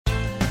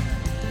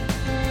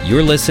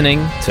You're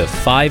listening to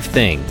Five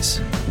Things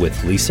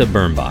with Lisa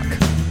Birnbach.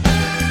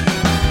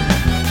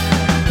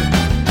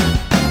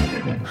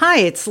 Hi,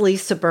 it's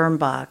Lisa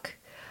Birnbach.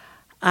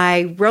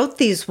 I wrote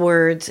these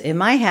words in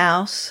my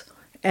house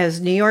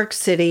as New York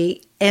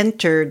City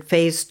entered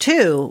phase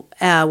 2,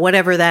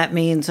 whatever that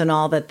means and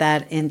all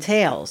that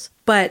entails.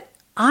 But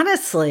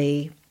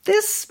honestly,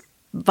 this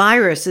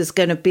virus is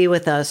going to be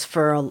with us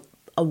for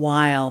a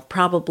while,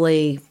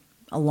 probably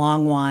a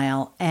long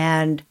while,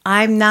 and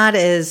I'm not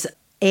as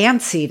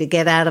antsy to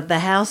get out of the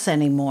house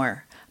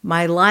anymore.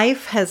 My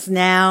life has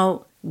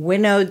now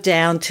winnowed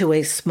down to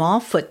a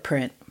small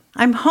footprint.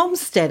 I'm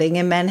homesteading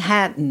in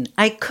Manhattan.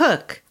 I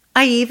cook.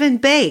 I even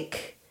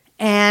bake.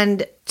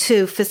 And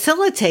to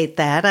facilitate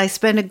that, I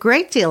spend a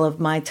great deal of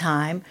my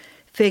time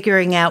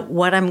figuring out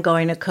what I'm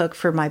going to cook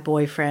for my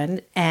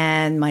boyfriend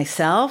and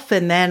myself.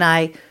 And then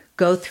I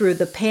go through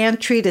the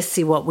pantry to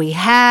see what we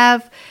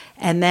have.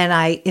 And then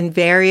I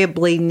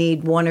invariably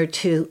need one or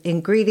two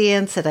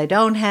ingredients that I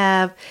don't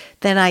have.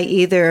 Then I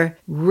either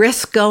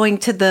risk going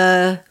to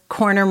the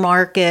corner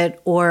market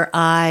or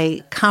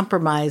I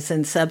compromise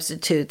and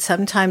substitute.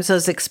 Sometimes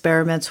those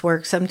experiments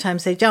work,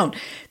 sometimes they don't.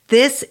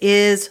 This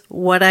is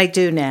what I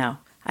do now.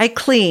 I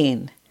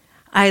clean.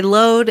 I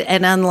load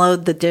and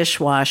unload the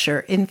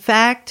dishwasher. In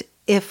fact,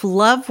 if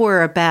love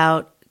were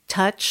about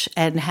touch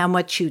and how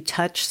much you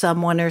touch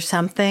someone or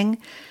something,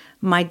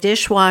 my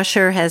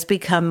dishwasher has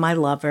become my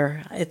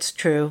lover. It's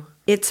true.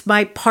 It's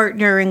my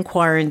partner in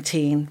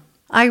quarantine.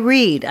 I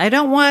read. I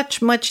don't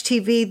watch much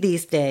TV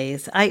these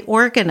days. I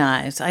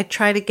organize. I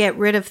try to get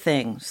rid of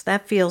things.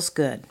 That feels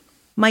good.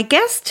 My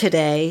guest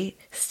today,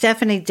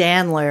 Stephanie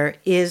Danler,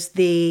 is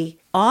the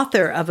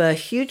author of a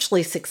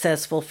hugely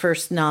successful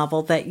first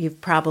novel that you've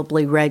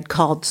probably read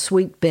called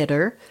Sweet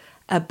Bitter,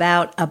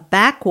 about a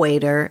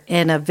backwaiter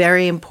in a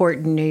very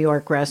important New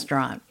York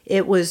restaurant.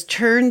 It was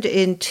turned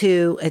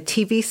into a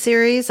TV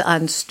series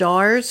on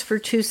Starz for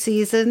 2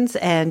 seasons,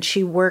 and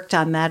she worked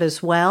on that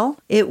as well.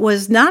 It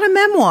was not a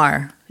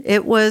memoir.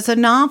 It was a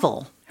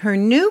novel. Her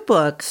new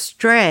book,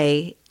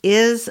 Stray,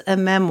 is a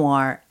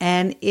memoir,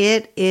 and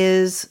it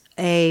is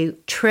a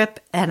trip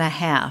and a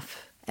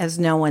half, as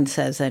no one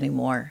says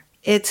anymore.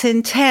 It's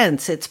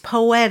intense, it's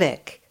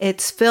poetic,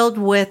 it's filled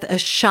with a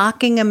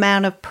shocking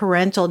amount of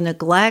parental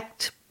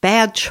neglect,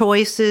 bad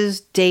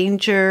choices,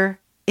 danger,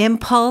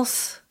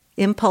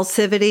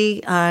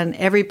 impulsivity on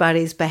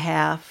everybody's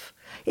behalf.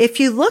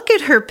 If you look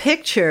at her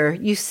picture,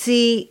 you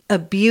see a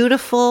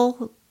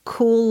beautiful,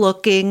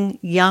 cool-looking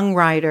young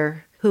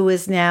writer who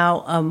is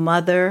now a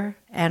mother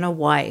and a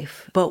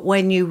wife. But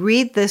when you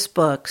read this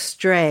book,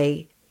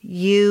 Stray,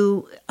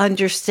 you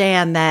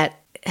understand that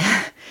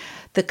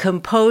the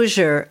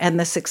composure and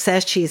the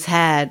success she's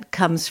had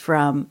comes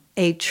from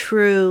a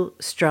true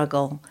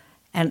struggle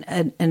and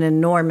an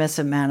enormous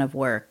amount of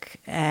work.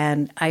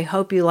 And I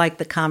hope you like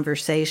the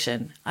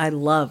conversation. I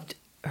loved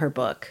her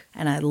book,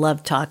 and I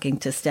loved talking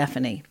to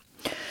Stephanie.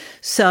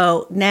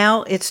 So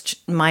now it's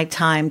my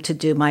time to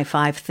do my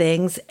 5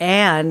 things.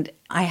 And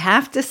I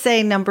have to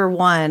say, number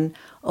 1,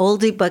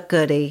 oldie but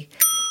goodie.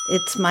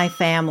 It's my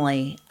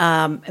family.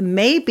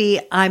 Maybe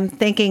I'm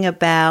thinking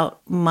about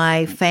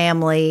my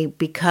family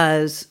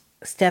because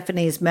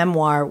Stephanie's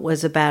memoir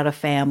was about a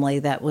family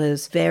that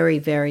was very,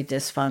 very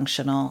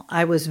dysfunctional.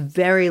 I was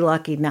very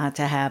lucky not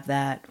to have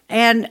that.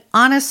 And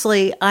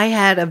honestly, I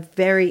had a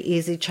very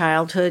easy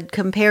childhood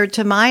compared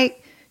to my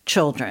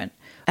children.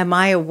 Am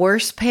I a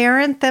worse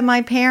parent than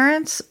my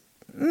parents?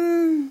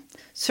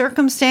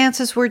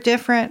 Circumstances were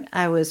different.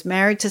 I was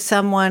married to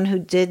someone who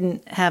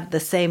didn't have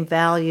the same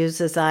values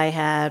as I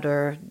had,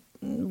 or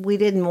we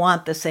didn't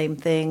want the same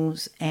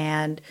things.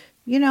 And,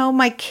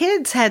 my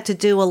kids had to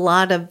do a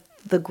lot of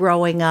the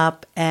growing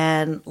up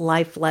and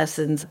life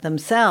lessons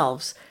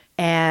themselves.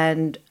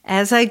 And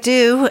as I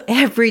do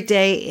every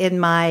day in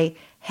my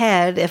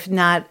head, if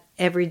not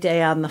every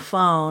day on the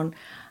phone,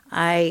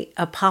 I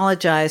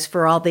apologize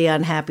for all the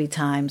unhappy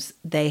times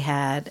they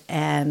had,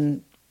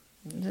 and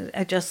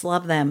I just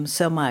love them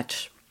so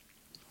much.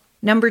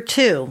 Number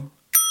 2,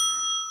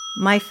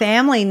 my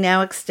family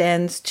now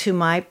extends to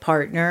my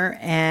partner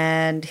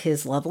and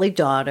his lovely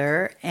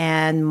daughter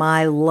and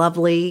my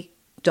lovely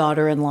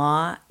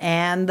daughter-in-law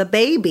and the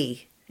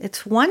baby.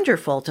 It's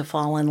wonderful to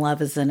fall in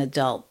love as an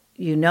adult.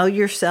 You know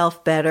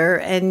yourself better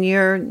and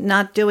you're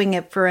not doing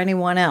it for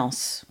anyone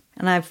else.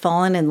 And I've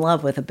fallen in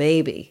love with a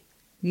baby.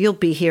 You'll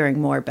be hearing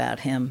more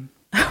about him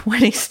when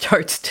he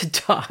starts to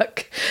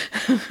talk.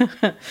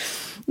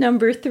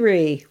 Number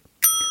 3,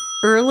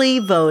 early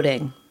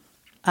voting.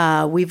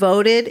 We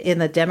voted in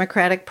the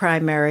Democratic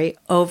primary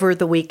over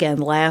the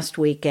weekend, last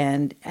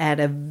weekend, at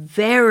a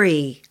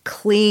very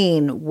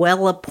clean,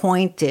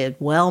 well-appointed,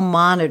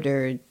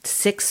 well-monitored,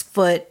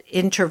 6-foot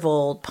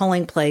interval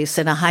polling place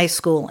in a high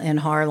school in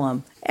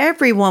Harlem.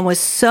 Everyone was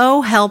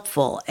so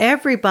helpful.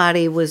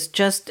 Everybody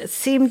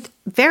seemed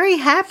very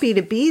happy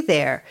to be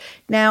there.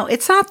 Now,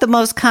 it's not the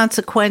most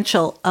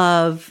consequential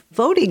of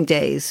voting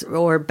days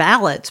or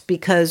ballots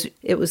because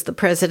it was the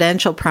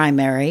presidential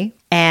primary.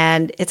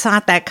 And it's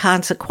not that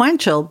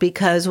consequential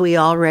because we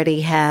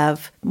already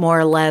have more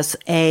or less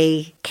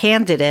a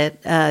candidate,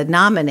 a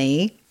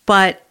nominee.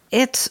 But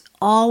it's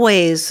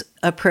always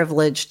a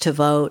privilege to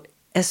vote,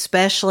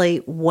 especially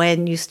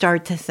when you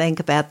start to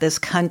think about this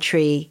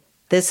country,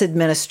 this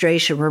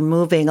administration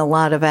removing a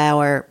lot of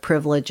our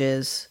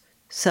privileges.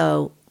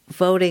 So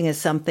voting is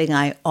something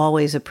I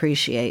always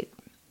appreciate.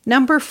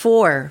 Number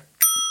 4,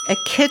 a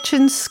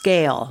kitchen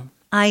scale.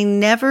 I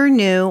never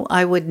knew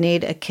I would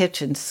need a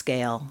kitchen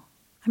scale.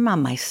 I'm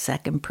on my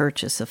second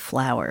purchase of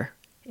flour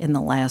in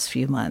the last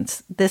few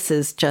months. This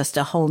is just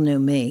a whole new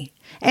me.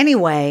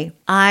 Anyway,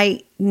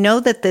 I know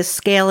that this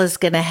scale is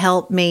going to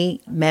help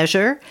me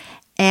measure.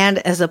 And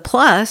as a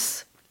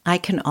plus, I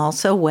can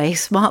also weigh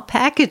small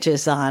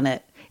packages on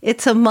it.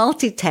 It's a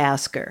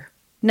multitasker.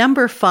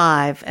 Number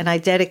 5, and I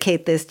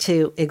dedicate this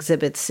to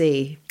Exhibit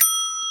C.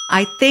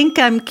 I think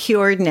I'm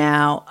cured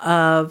now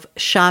of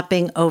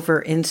shopping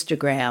over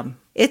Instagram.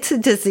 It's a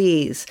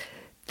disease.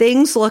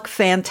 Things look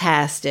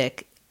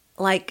fantastic.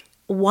 Like,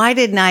 why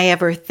didn't I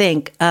ever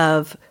think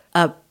of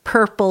a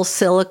purple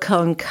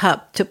silicone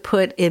cup to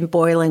put in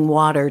boiling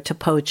water to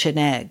poach an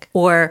egg?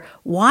 Or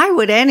why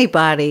would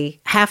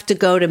anybody have to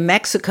go to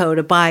Mexico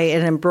to buy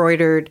an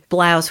embroidered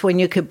blouse when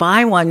you could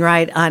buy one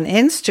right on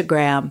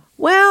Instagram?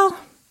 Well,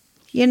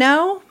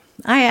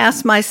 I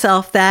asked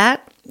myself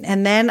that,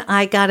 and then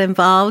I got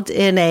involved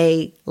in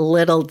a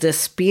little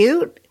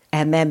dispute.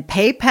 And then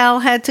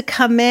PayPal had to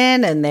come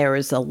in, and there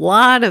was a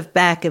lot of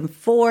back and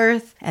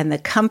forth. And the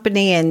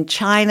company in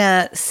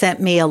China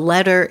sent me a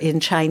letter in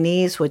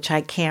Chinese, which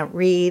I can't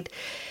read.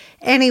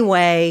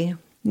 Anyway,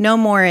 no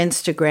more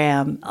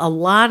Instagram. A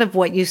lot of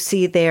what you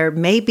see there,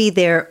 maybe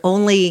they're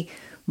only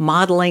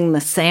modeling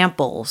the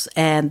samples,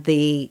 and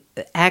the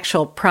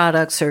actual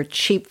products are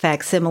cheap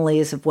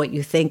facsimiles of what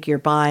you think you're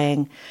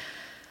buying.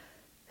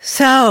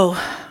 So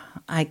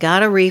I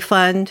got a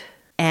refund.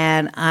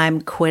 And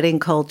I'm quitting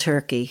cold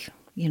turkey.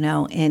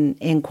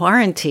 In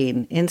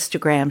quarantine,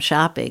 Instagram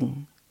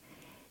shopping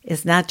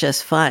is not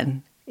just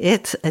fun.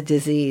 It's a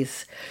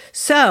disease.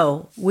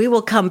 So we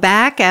will come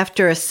back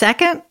after a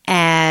second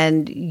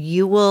and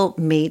you will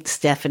meet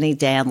Stephanie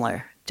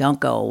Danler.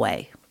 Don't go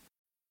away.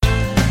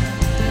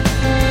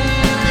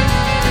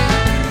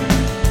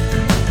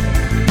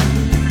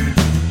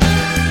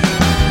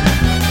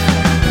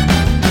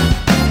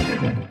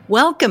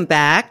 Welcome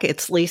back.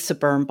 It's Lisa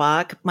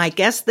Birnbach. My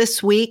guest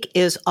this week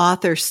is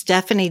author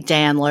Stephanie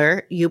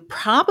Danler. You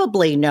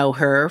probably know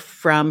her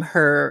from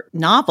her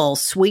novel,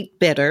 Sweet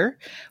Bitter,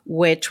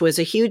 which was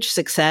a huge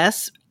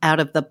success out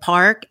of the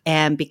park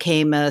and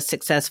became a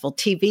successful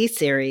TV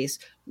series.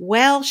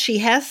 Well, she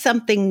has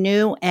something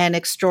new and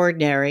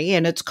extraordinary,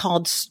 and it's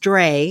called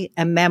Stray,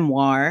 a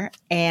memoir,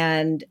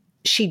 and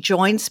she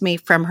joins me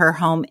from her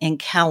home in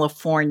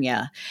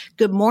California.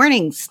 Good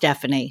morning,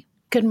 Stephanie.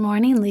 Good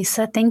morning,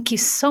 Lisa. Thank you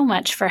so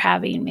much for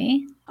having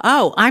me.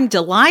 Oh, I'm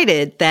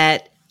delighted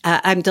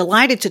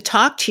to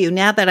talk to you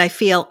now that I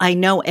feel I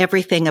know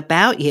everything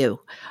about you.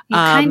 You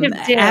kind of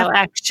do,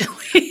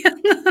 actually.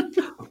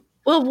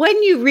 Well,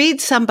 when you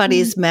read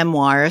somebody's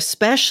memoir,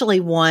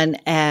 especially one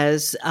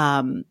as,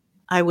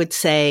 I would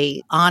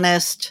say,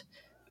 honest,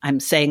 I'm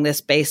saying this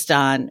based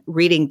on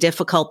reading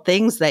difficult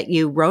things that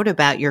you wrote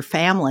about your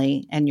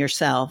family and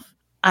yourself.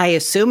 I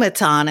assume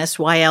it's honest.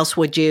 Why else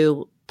would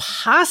you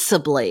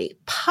possibly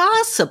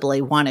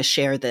want to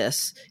share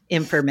this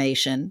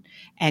information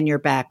and your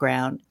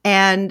background?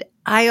 And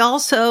I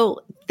also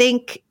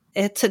think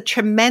it's a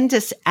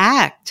tremendous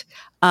act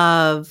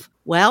of,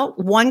 well,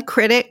 one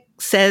critic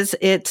says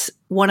it's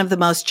one of the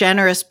most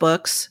generous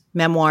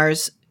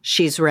memoirs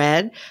she's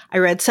read. I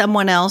read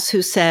someone else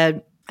who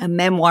said a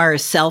memoir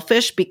is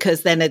selfish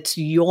because then it's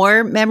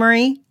your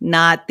memory,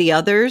 not the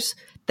others.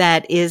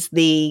 That is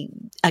the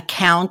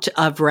account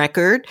of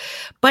record.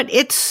 But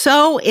it's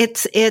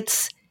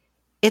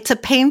a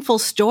painful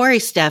story,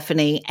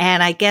 Stephanie.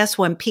 And I guess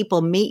when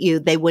people meet you,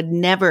 they would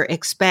never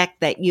expect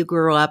that you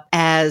grew up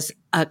as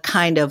a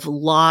kind of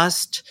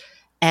lost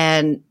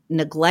and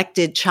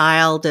neglected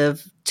child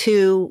of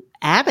two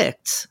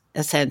addicts,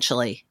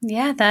 essentially.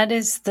 Yeah, that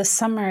is the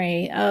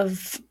summary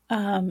of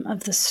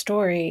the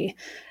story.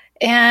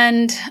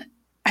 And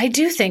I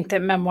do think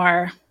that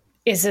memoir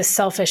is a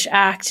selfish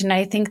act. And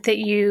I think that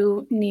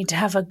you need to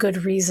have a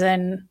good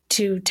reason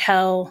to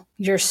tell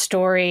your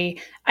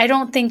story. I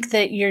don't think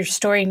that your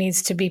story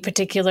needs to be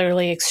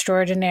particularly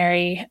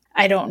extraordinary.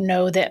 I don't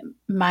know that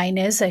mine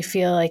is. I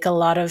feel like a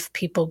lot of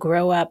people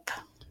grow up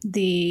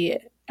the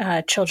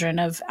children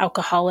of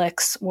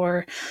alcoholics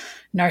or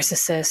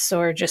narcissists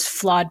or just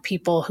flawed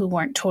people who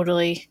weren't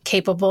totally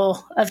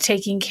capable of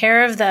taking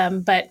care of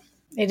them. But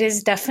it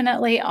is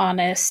definitely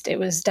honest. It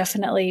was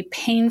definitely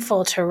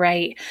painful to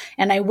write,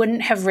 and I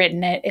wouldn't have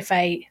written it if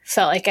I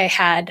felt like I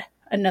had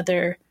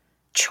another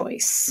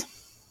choice.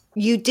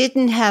 You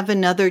didn't have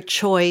another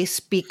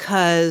choice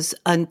because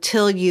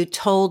until you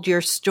told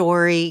your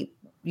story,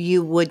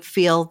 you would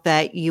feel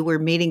that you were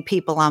meeting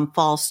people on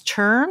false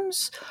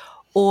terms,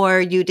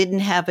 or you didn't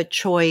have a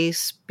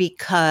choice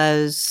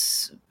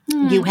because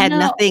You had No.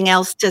 nothing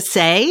else to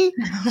say?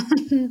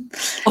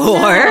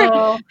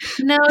 No,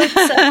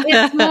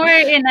 it's more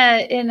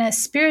in a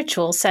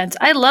spiritual sense.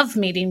 I love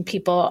meeting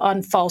people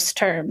on false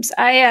terms.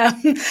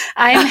 I'm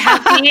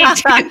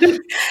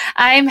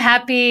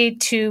happy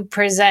to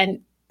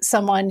present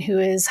someone who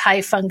is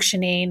high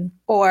functioning,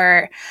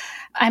 or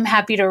I'm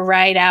happy to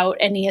ride out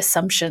any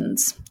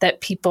assumptions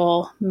that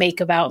people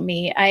make about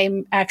me.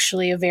 I'm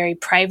actually a very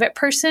private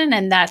person,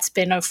 and that's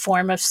been a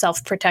form of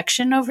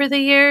self-protection over the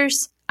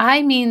years.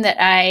 I mean that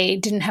I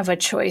didn't have a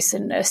choice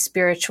in a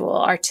spiritual,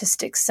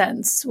 artistic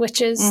sense,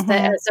 which is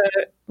that as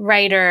a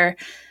writer,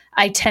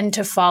 I tend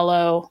to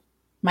follow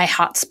my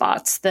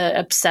hotspots, the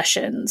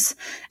obsessions,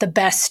 the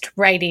best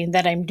writing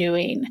that I'm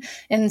doing.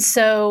 And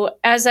so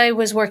as I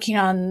was working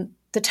on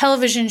the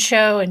television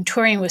show and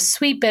touring with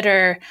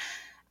Sweetbitter,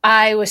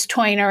 I was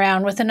toying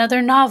around with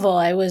another novel.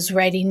 I was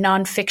writing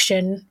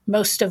nonfiction,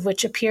 most of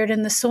which appeared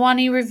in the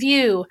Sewanee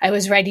Review. I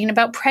was writing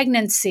about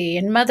pregnancy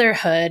and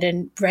motherhood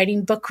and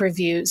writing book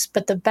reviews.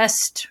 But the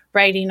best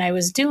writing I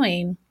was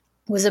doing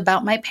was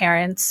about my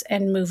parents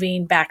and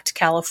moving back to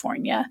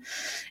California.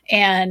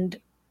 And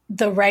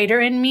the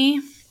writer in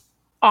me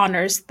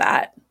honors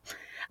that.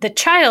 The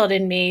child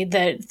in me,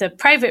 the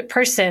private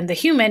person, the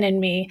human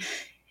in me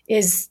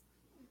is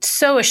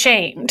so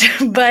ashamed,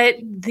 but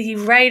the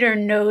writer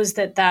knows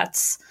that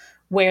that's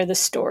where the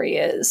story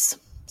is.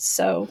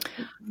 So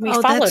we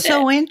followed that's it.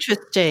 So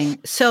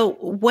interesting. So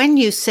when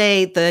you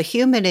say the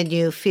human in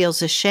you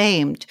feels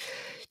ashamed,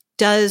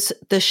 does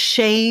the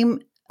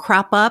shame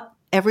crop up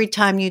every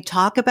time you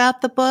talk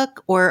about the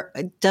book, or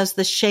does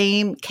the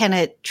shame, can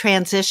it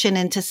transition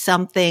into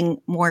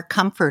something more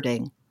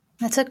comforting?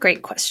 That's a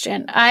great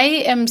question. I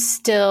am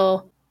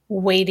still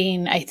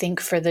waiting, I think,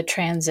 for the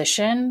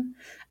transition.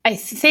 I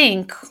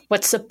think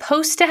what's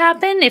supposed to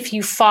happen if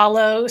you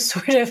follow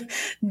sort of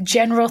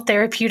general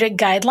therapeutic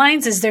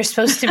guidelines is there's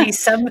supposed to be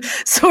some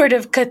sort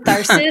of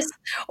catharsis,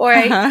 or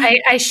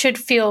I should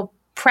feel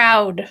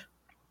proud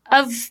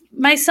of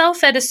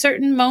myself at a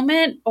certain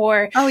moment,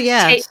 or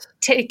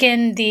take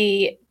in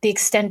the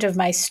extent of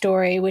my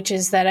story, which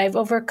is that I've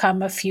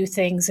overcome a few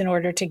things in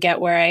order to get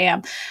where I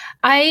am.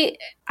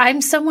 I'm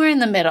somewhere in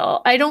the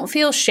middle. I don't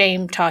feel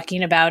shame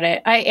talking about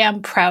it. I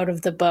am proud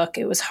of the book.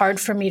 It was hard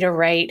for me to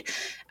write.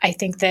 I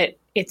think that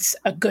it's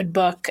a good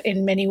book.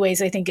 In many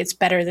ways, I think it's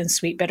better than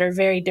Sweetbitter,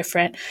 very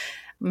different.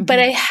 But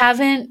I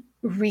haven't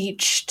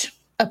reached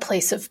a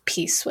place of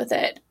peace with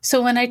it.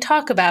 So when I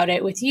talk about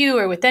it with you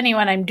or with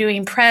anyone I'm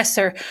doing press,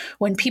 or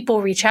when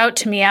people reach out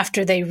to me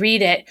after they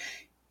read it,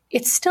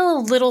 it's still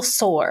a little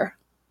sore.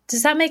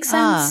 Does that make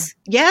sense?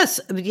 Yes.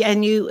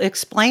 And you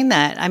explain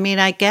that. I mean,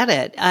 I get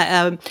it.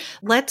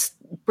 Let's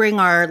bring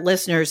our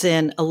listeners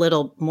in a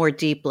little more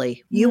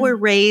deeply. You were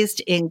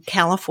raised in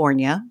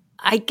California.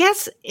 I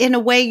guess in a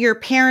way, your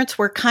parents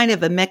were kind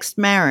of a mixed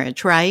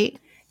marriage, right?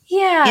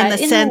 Yeah. In the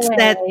sense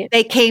that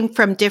they came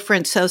from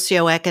different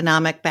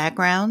socioeconomic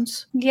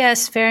backgrounds?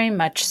 Yes, very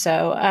much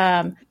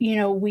so.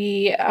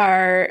 We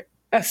are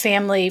a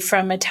family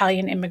from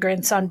Italian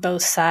immigrants on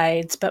both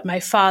sides, but my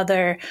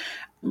father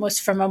was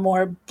from a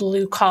more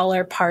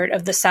blue-collar part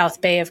of the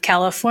South Bay of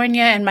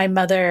California, and my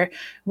mother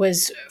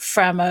was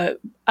from a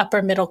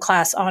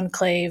upper-middle-class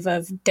enclave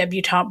of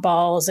debutante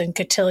balls and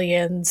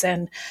cotillions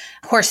and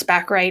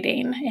horseback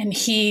riding. And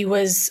he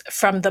was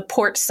from the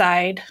port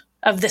side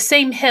of the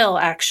same hill,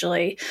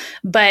 actually,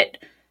 but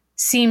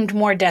seemed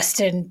more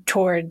destined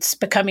towards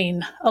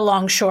becoming a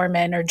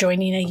longshoreman or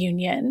joining a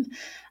union.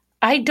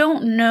 I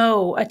don't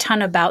know a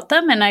ton about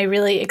them, and I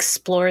really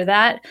explore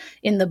that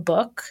in the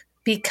book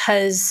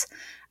because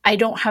I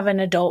don't have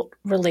an adult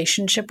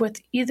relationship with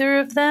either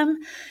of them.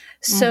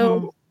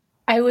 So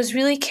I was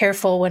really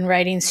careful when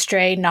writing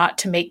Stray not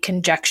to make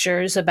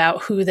conjectures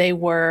about who they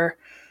were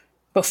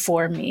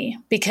before me,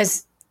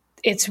 because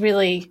it's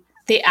really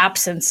the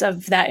absence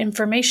of that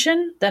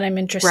information that I'm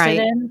interested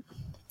in.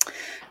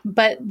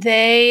 But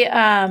they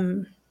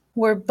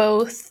were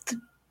both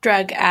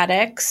drug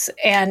addicts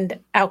and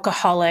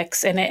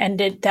alcoholics, and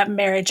that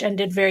marriage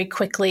ended very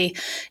quickly.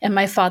 And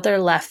my father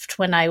left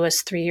when I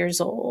was 3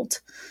 years old,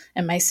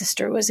 and my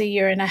sister was 1.5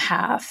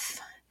 years.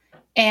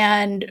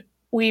 And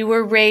we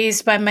were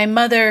raised by my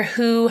mother,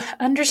 who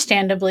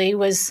understandably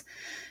was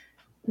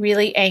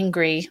really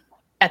angry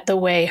at the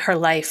way her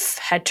life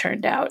had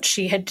turned out.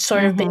 She had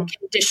sort of been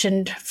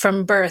conditioned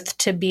from birth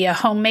to be a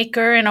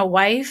homemaker and a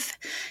wife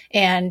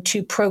and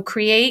to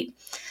procreate,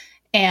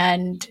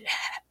 and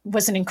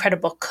was an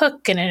incredible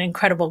cook and an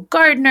incredible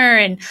gardener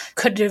and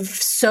could have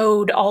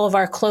sewed all of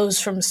our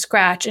clothes from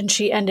scratch. And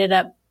she ended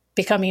up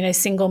becoming a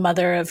single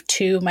mother of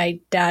 2. My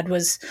dad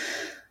was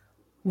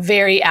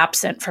very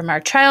absent from our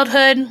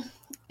childhood.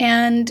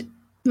 And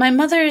my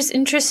mother is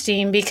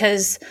interesting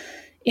because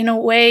in a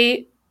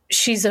way,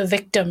 she's a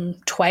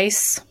victim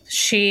twice.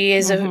 She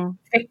is a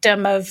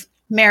victim of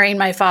marrying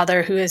my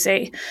father, who is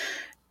a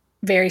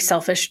very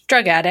selfish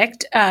drug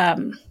addict,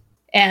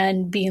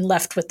 and being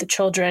left with the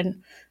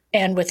children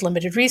and with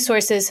limited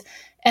resources.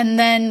 And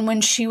then when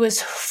she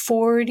was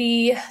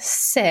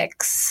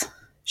 46,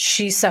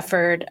 she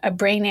suffered a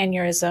brain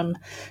aneurysm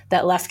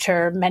that left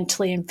her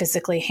mentally and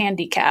physically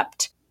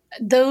handicapped.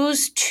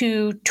 Those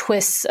two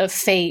twists of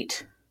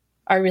fate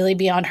are really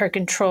beyond her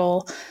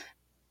control.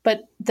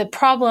 But the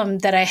problem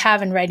that I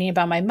have in writing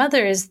about my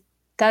mother is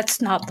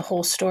that's not the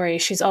whole story.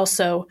 She's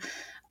also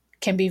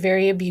can be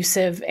very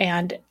abusive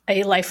and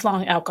a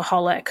lifelong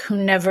alcoholic who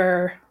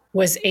never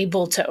was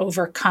able to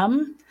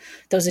overcome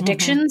those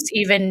addictions,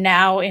 even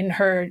now in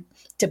her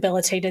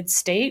debilitated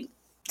state.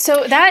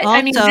 So that,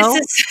 also,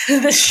 this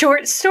is the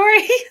short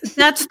story.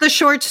 That's the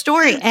short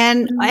story.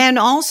 And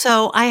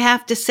also, I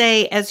have to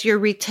say, as you're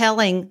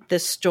retelling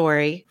this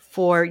story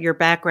for your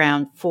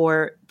background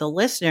for the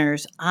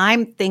listeners,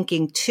 I'm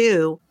thinking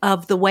too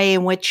of the way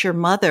in which your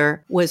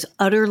mother was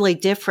utterly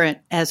different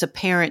as a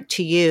parent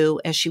to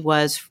you as she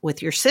was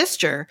with your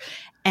sister,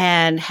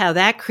 and how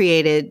that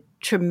created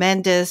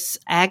tremendous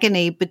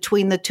agony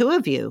between the two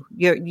of you,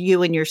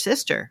 you and your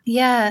sister.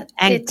 Yeah.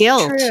 And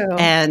guilt. True.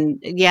 And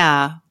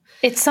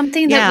it's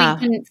something that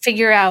we didn't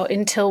figure out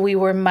until we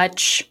were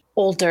much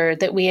older,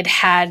 that we had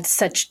had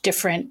such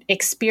different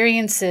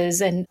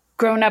experiences and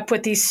grown up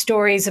with these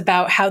stories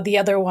about how the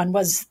other one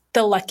was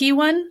the lucky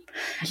one.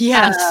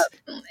 Yes.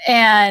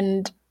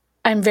 And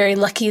I'm very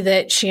lucky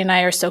that she and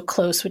I are so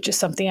close, which is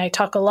something I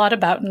talk a lot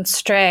about in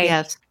Stray.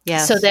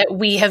 Yes. So that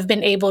we have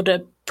been able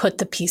to put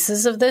the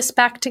pieces of this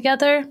back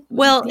together.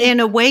 Well,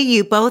 in a way,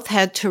 you both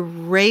had to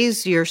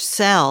raise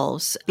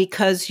yourselves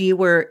because you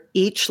were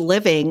each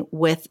living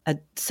with a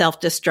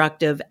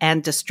self-destructive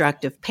and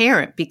destructive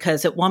parent,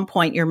 because at one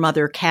point your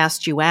mother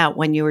cast you out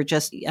when you were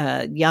just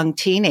a young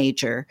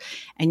teenager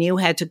and you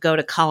had to go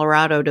to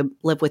Colorado to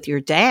live with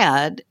your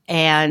dad,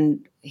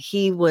 and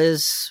he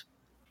was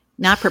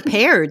not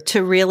prepared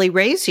to really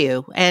raise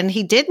you, and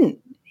he didn't.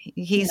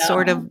 He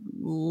sort of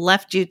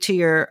left you to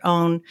your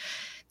own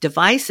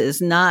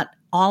devices, not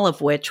all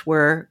of which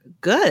were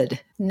good.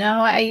 No,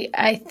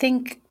 I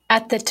think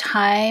at the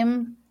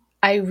time,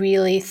 I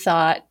really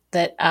thought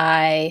that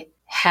I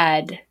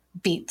had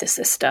beat the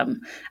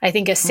system. I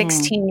think a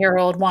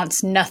 16-year-old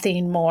wants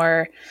nothing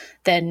more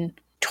than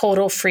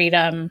total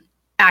freedom,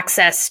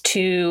 access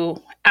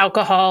to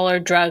alcohol or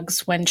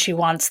drugs when she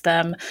wants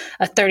them,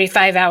 a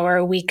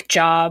 35-hour-a-week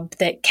job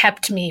that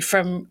kept me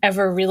from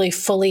ever really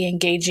fully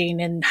engaging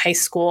in high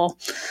school.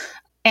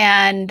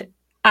 And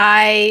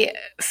I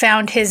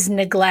found his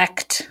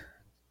neglect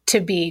to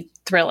be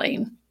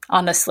thrilling,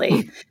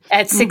 honestly,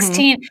 at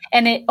 16.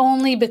 And it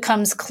only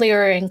becomes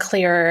clearer and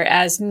clearer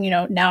as,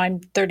 now I'm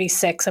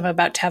 36, I'm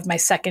about to have my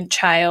second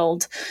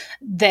child,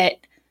 that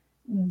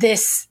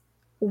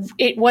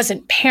it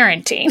wasn't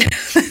parenting.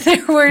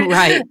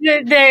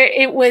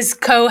 It was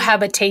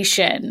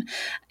cohabitation.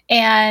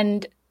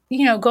 And,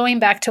 going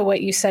back to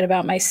what you said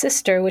about my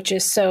sister, which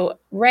is so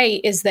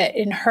right, is that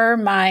in her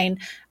mind,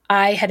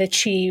 I had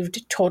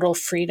achieved total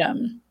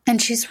freedom. And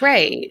she's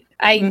right.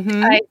 I've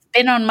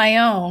been on my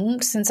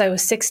own since I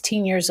was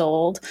 16 years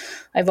old.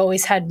 I've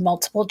always had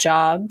multiple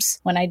jobs.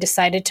 When I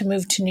decided to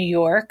move to New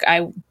York,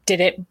 I did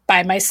it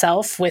by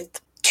myself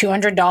with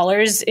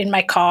 $200 in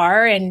my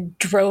car and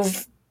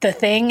drove the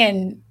thing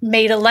and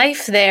made a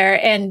life there.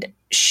 And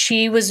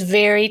she was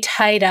very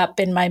tied up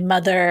in my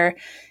mother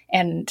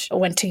and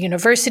went to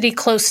university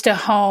close to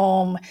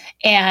home.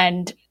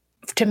 And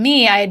to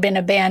me, I had been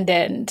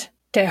abandoned.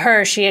 To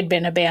her, she had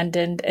been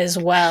abandoned as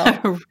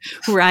well.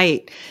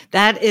 Right.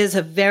 That is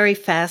a very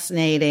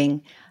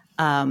fascinating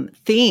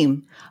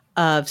theme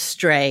of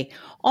Stray.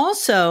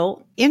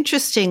 Also,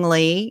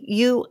 interestingly,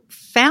 you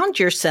found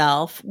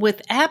yourself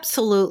with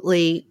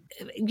absolutely,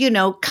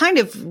 kind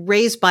of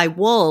raised by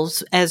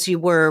wolves as you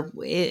were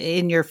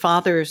in your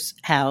father's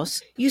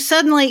house. You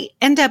suddenly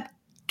end up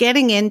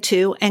getting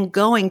into and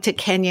going to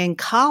Kenyon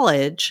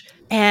College.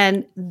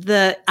 And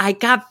I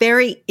got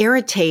very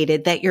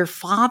irritated that your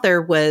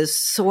father was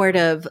sort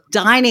of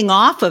dining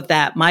off of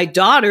that. My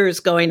daughter is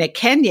going to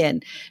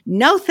Kenyon.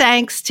 No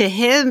thanks to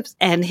him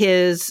and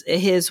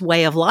his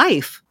way of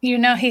life.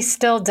 He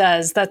still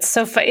does. That's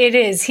so fun. It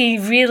is. He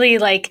really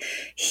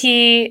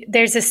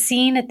there's a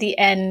scene at the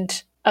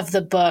end of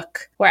the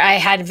book where I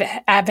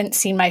haven't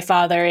seen my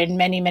father in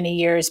many, many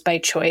years by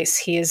choice.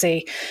 He is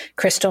a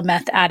crystal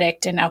meth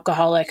addict and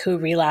alcoholic who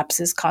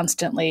relapses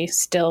constantly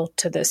still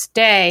to this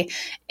day.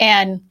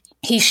 And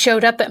he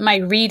showed up at my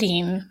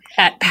reading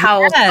at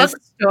Powell's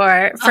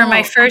bookstore for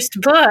my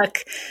first book.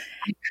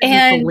 I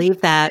couldn't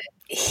believe that.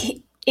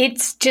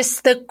 It's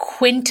just the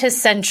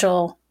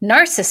quintessential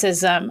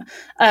narcissism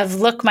of,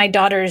 look, my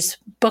daughter's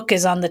book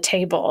is on the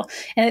table.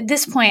 And at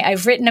this point,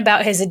 I've written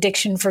about his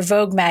addiction for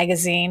Vogue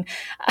magazine.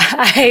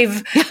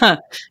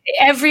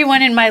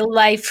 Everyone in my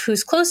life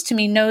who's close to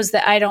me knows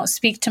that I don't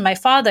speak to my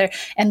father.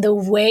 And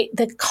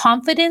the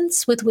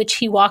confidence with which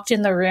he walked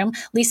in the room,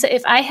 Lisa,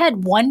 if I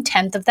had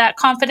 1/10 of that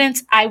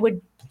confidence, I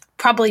would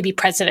probably be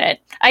president.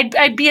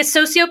 I'd be a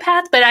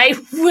sociopath, but I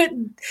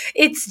would.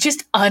 It's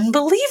just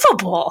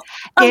unbelievable.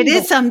 It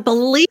is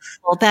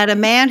unbelievable that a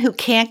man who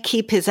can't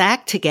keep his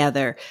act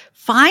together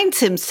finds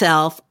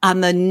himself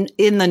in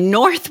the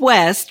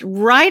Northwest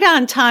right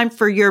on time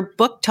for your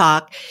book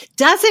talk,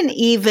 doesn't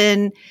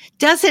even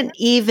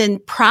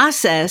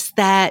process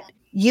that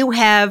you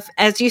have,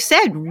 as you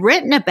said,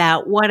 written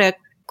about what a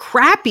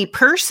crappy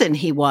person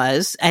he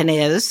was and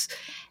is,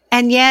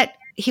 and yet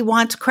he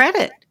wants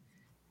credit.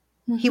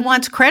 Mm-hmm. He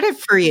wants credit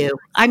for you.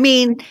 I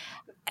mean,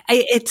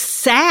 it's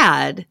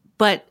sad,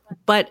 but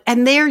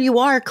and there you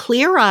are,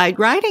 clear-eyed,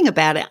 writing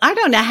about it. I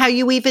don't know how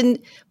you even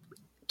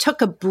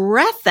took a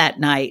breath that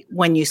night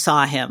when you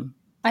saw him.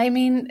 I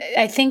mean,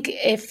 I think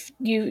if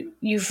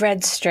you've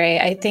read Stray,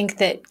 I think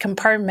that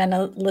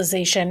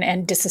compartmentalization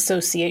and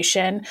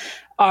disassociation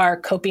are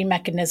coping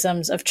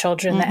mechanisms of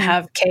children that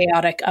have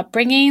chaotic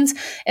upbringings.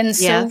 And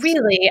so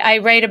really, I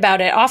write about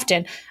it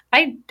often.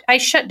 I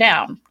shut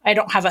down. I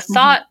don't have a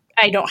thought.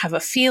 I don't have a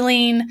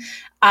feeling.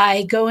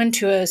 I go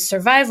into a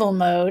survival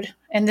mode.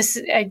 And this,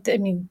 I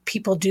mean,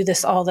 people do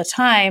this all the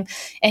time.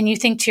 And you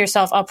think to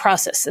yourself, I'll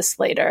process this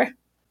later.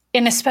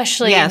 And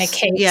especially in a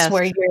case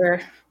where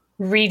you're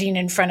reading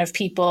in front of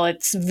people,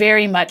 it's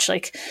very much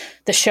like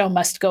the show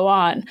must go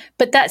on.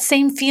 But that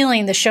same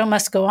feeling, the show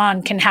must go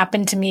on, can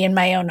happen to me in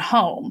my own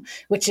home,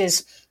 which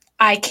is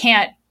I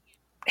can't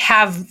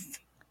have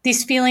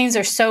these feelings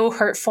are so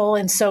hurtful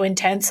and so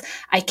intense.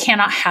 I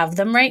cannot have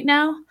them right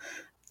now.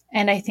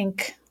 And I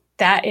think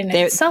that in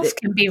itself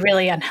can be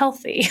really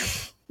unhealthy.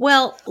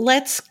 Well,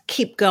 let's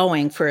keep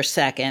going for a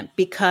second,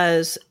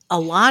 because a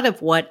lot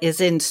of what is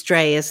in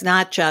Stray is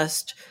not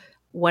just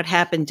what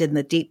happened in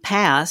the deep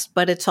past,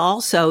 but it's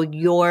also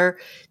your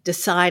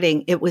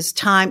deciding it was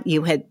time.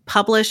 You had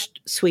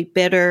published Sweet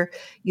Bitter.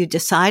 You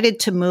decided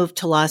to move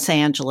to Los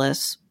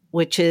Angeles,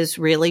 which is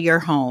really your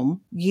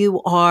home.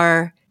 You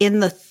are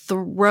in the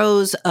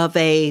throes of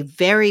a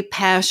very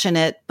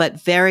passionate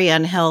but very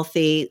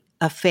unhealthy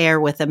affair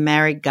with a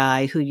married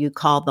guy who you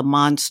call the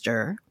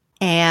monster.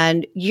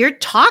 And you're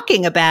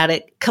talking about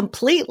it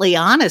completely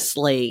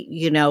honestly.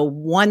 You know,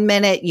 1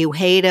 minute you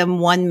hate him,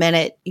 1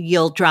 minute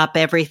you'll drop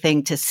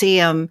everything to see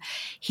him.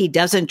 He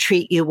doesn't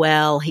treat you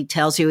well. He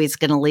tells you he's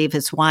going to leave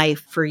his wife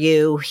for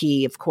you.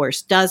 He, of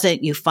course,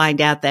 doesn't. You find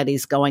out that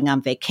he's going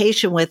on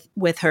vacation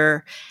with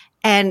her.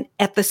 And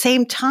at the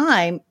same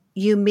time,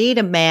 you meet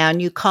a man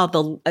you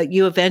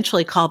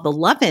eventually call the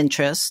love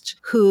interest,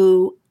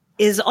 who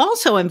is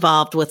also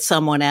involved with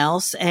someone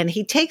else. And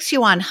he takes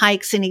you on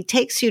hikes, and he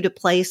takes you to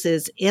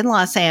places in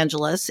Los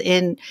Angeles,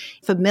 in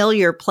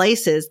familiar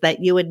places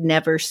that you had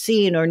never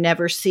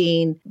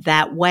seen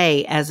that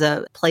way, as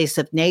a place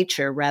of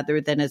nature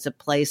rather than as a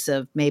place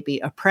of maybe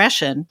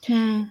oppression.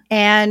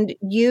 And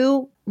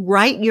you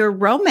write your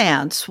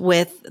romance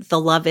with the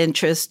love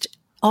interest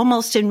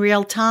almost in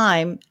real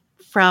time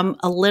from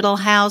a little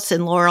house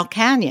in Laurel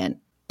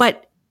Canyon.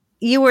 But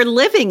you were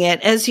living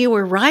it as you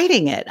were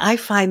writing it. I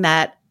find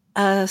that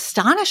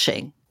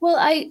astonishing. Well,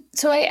 I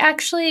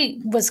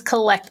actually was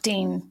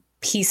collecting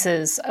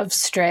pieces of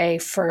Stray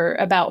for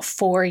about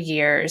 4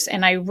 years,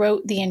 and I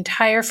wrote the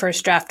entire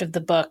first draft of the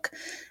book.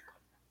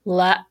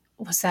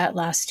 Was that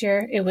last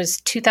year? It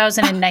was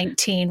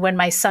 2019 when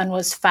my son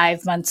was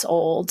 5 months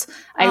old.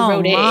 I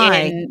wrote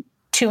it in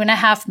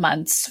 2.5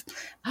 months.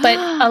 But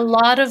a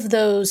lot of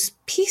those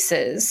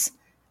pieces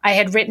I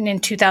had written in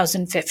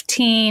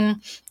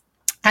 2015.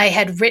 I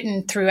had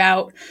written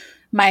throughout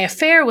my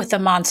affair with the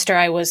monster.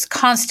 I was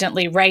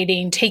constantly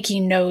writing,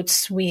 taking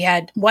notes. We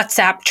had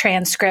WhatsApp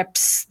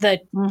transcripts.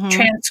 The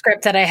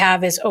transcript that I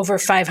have is over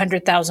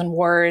 500,000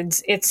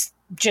 words. It's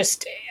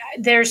just,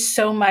 there was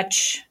so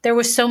much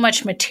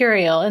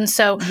material. And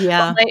so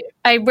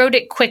I wrote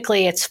it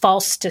quickly. It's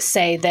false to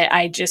say that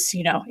I just,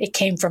 it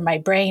came from my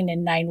brain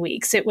in 9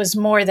 weeks. It was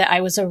more that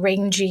I was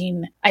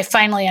arranging. I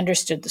finally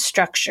understood the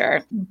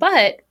structure.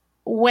 But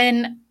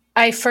when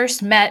I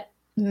first met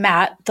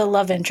Matt, the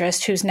love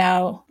interest, who's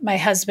now my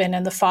husband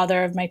and the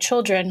father of my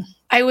children,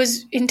 I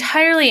was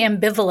entirely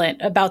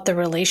ambivalent about the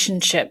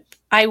relationship.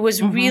 I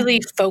was really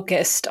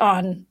focused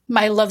on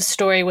my love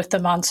story with the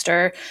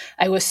monster.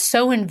 I was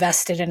so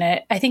invested in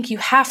it. I think you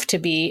have to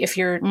be if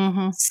you're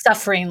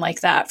suffering like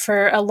that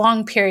for a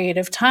long period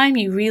of time.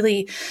 You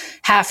really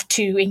have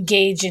to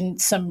engage in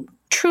some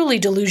truly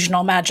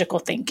delusional, magical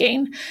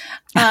thinking.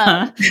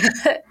 And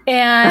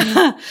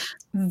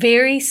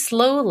very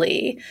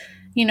slowly,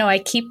 I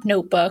keep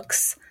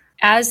notebooks.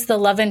 As the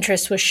love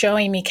interest was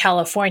showing me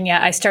California,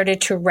 I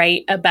started to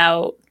write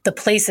about the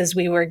places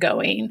we were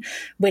going,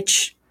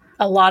 which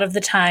a lot of the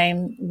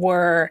time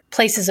were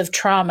places of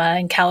trauma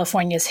in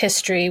California's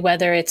history,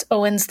 whether it's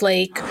Owens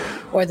Lake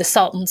or the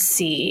Salton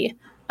Sea,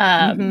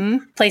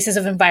 places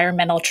of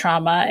environmental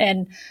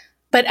trauma.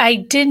 But I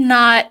did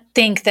not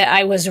think that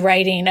I was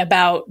writing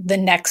about the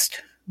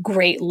next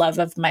great love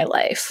of my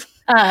life.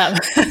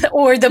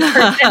 or the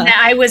person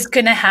that I was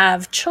going to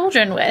have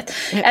children with.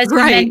 As you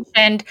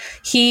mentioned,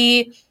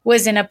 he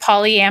was in a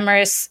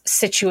polyamorous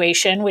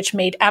situation, which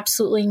made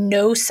absolutely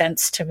no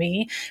sense to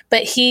me.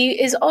 But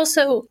he is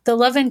also, the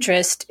love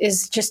interest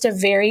is just a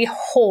very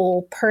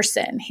whole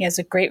person. He has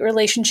a great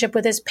relationship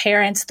with his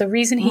parents. The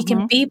reason he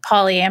can be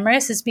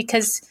polyamorous is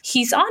because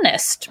he's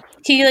honest.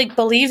 He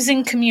believes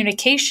in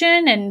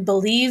communication and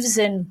believes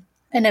in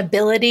an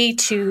ability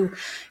to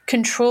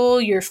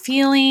control your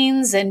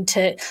feelings and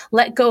to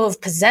let go of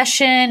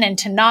possession and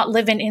to not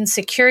live in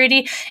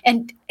insecurity.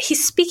 And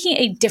he's speaking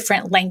a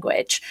different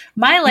language.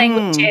 My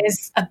language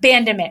is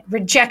abandonment,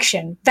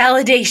 rejection,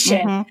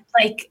 validation,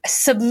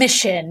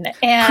 submission.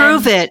 And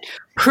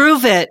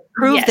Prove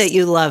that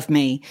you love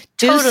me.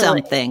 Do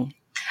something.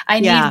 I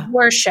need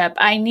worship.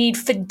 I need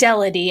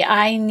fidelity.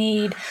 I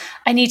need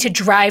to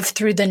drive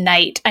through the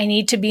night. I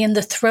need to be in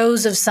the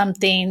throes of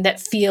something that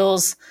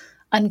feels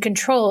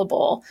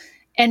uncontrollable.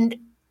 And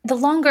the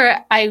longer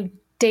I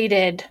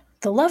dated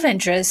the love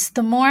interest,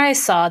 the more I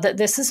saw that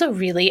this is a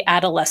really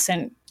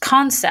adolescent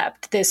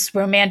concept, this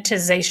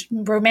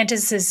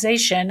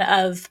romanticization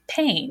of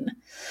pain,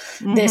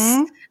 this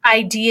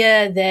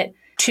idea that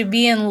to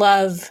be in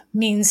love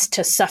means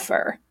to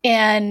suffer.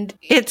 And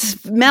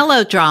it's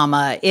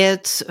melodrama.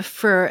 It's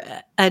for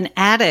an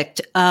addict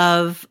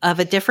of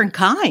a different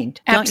kind,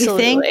 don't you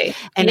think?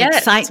 An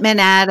excitement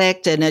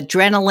addict, an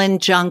adrenaline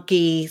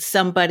junkie,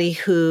 somebody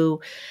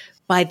who,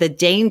 by the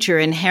danger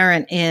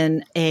inherent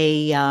in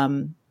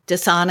a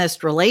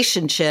dishonest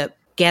relationship,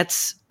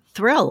 gets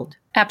thrilled.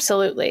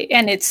 Absolutely.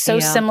 And it's so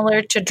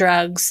similar to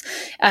drugs.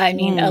 I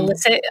mean,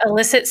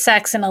 illicit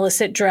sex and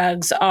illicit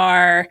drugs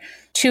are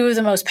two of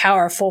the most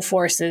powerful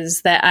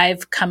forces that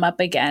I've come up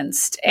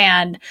against.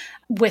 And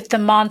with the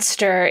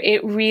monster,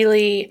 it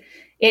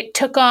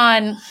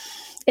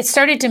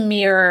started to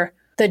mirror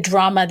the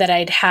drama that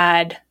I'd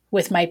had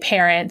with my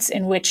parents,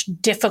 in which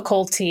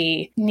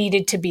difficulty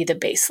needed to be the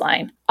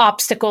baseline.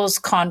 Obstacles,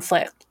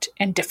 conflict,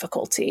 and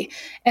difficulty.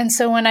 And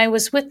so when I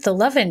was with the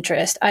love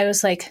interest, I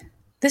was like,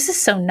 this is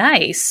so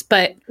nice,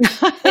 but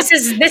this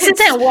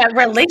isn't what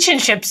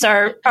relationships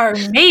are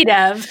made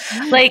of.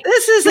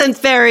 This isn't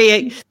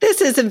very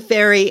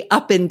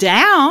up and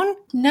down.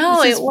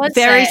 No, it wasn't.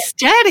 Very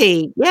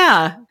steady.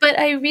 Yeah. But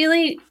I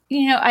really,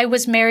 I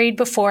was married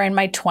before in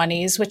my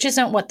 20s, which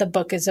isn't what the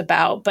book is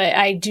about, but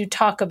I do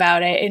talk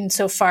about it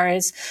insofar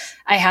as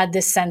I had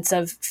this sense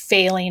of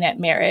failing at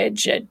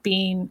marriage, at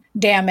being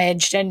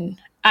damaged, and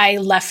I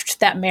left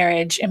that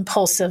marriage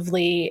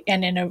impulsively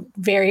and in a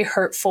very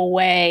hurtful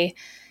way.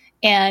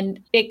 And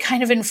it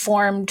kind of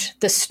informed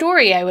the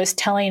story I was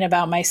telling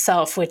about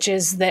myself, which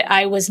is that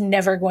I was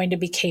never going to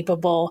be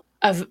capable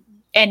of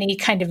any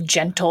kind of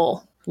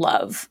gentle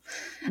love.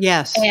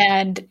 Yes.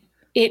 And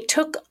it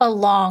took a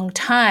long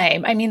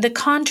time. I mean, the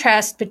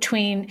contrast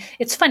between,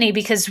 it's funny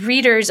because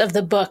readers of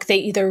the book, they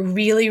either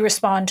really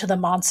respond to the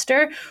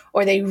monster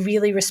or they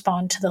really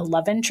respond to the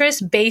love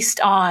interest based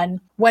on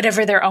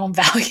whatever their own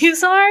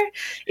values are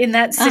in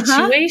that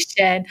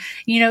situation.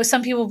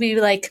 Some people will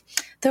be like,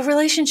 the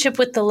relationship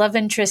with the love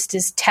interest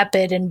is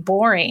tepid and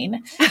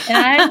boring.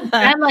 And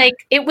I'm like,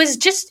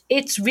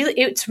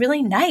 it's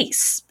really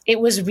nice. It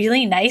was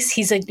really nice.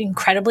 He's an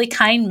incredibly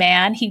kind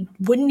man. He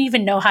wouldn't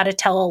even know how to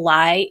tell a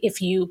lie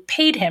if you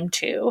paid him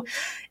to.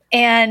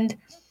 And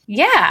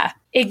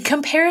in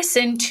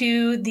comparison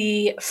to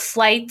the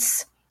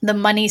flights, the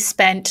money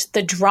spent,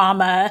 the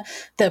drama,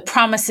 the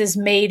promises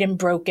made and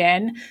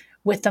broken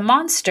with the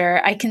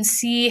monster, I can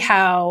see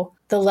how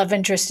the love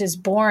interest is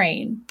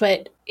boring.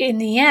 But in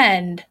the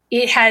end,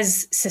 it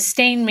has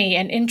sustained me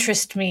and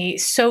interested me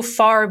so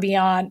far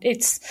beyond.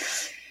 It's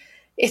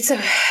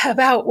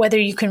about whether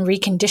you can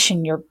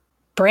recondition your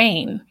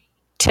brain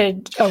to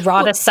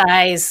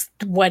eroticize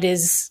what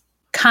is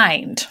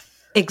kind.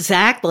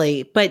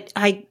 Exactly. But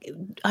I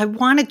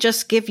want to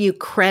just give you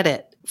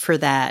credit for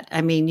that.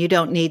 I mean, you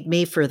don't need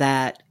me for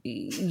that.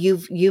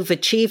 You've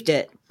achieved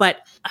it. But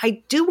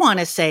I do want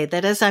to say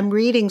that as I'm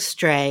reading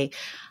Stray,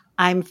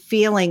 I'm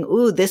feeling,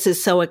 ooh, this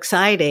is so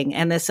exciting.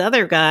 And this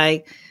other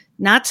guy,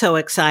 not so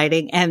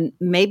exciting. And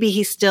maybe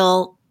he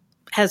still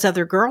has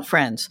other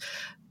girlfriends.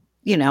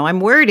 I'm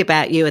worried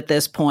about you at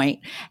this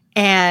point.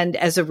 And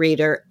as a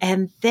reader,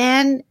 and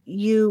then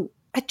you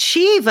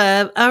achieve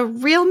a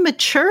real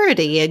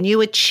maturity and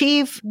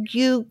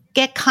you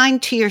get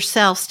kind to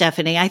yourself,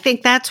 Stephanie. I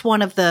think that's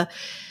one of the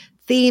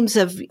themes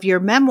of your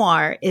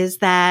memoir, is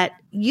that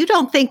you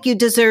don't think you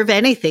deserve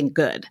anything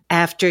good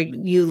after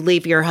you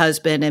leave your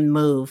husband and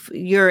move.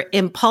 You're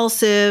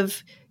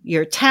impulsive,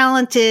 you're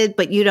talented,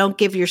 but you don't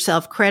give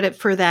yourself credit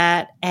for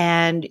that.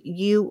 And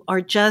you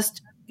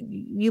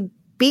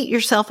beat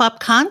yourself up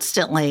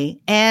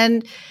constantly.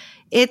 And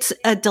it's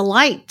a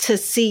delight to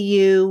see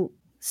you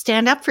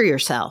stand up for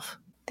yourself.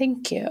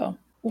 Thank you.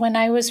 When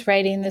I was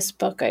writing this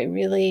book, I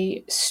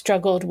really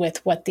struggled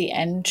with what the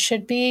end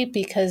should be,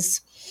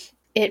 because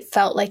it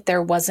felt like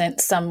there wasn't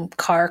some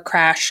car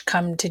crash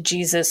come to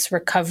Jesus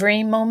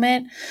recovery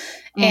moment.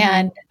 Mm-hmm.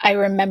 And I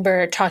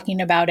remember talking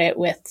about it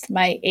with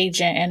my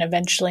agent and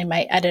eventually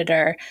my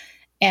editor.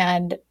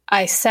 And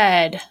I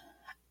said,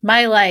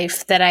 my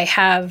life that I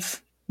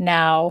have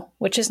now,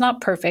 which is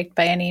not perfect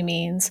by any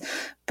means,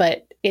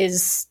 but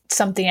is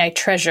something I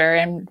treasure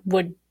and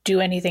would do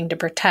anything to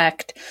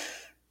protect,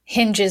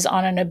 hinges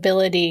on an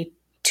ability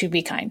to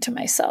be kind to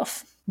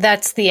myself.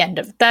 That's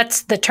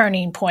the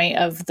turning point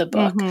of the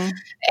book.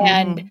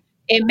 And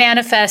it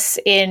manifests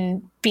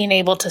in being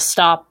able to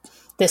stop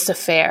this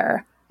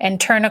affair and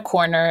turn a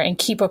corner and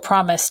keep a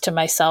promise to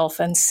myself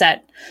and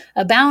set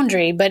a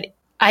boundary. But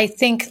I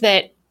think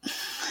that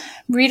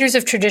readers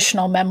of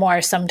traditional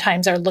memoir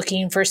sometimes are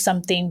looking for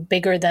something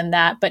bigger than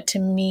that. But to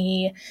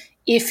me,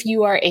 if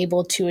you are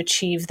able to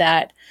achieve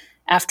that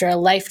after a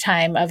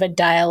lifetime of a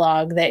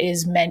dialogue that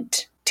is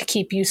meant to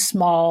keep you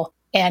small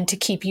and to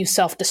keep you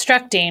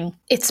self-destructing,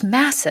 it's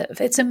massive.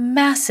 It's a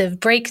massive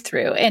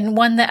breakthrough, and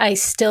one that I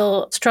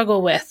still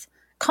struggle with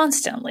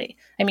constantly.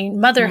 I mean,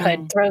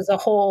 motherhood throws a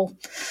whole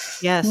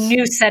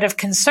new set of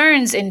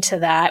concerns into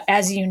that,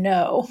 as you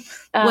know.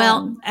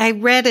 Well, I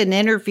read an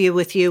interview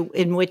with you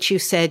in which you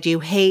said you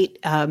hate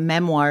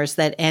memoirs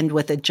that end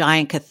with a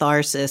giant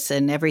catharsis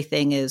and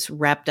everything is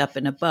wrapped up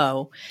in a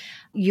bow.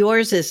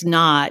 Yours is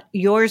not.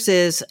 Yours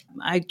is,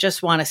 I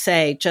just want to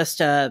say, just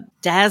a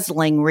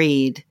dazzling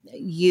read.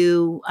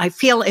 I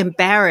feel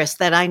embarrassed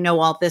that I know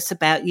all this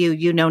about you.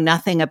 You know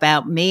nothing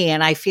about me.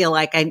 And I feel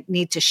like I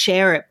need to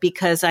share it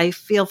because I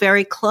feel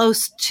very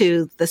close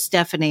to the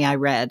Stephanie I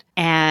read.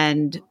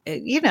 And,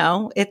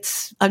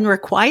 it's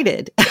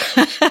unrequited.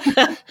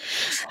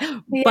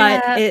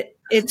 But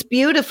it's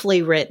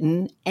beautifully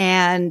written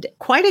and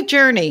quite a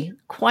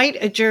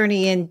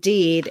journey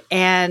indeed.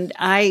 And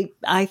I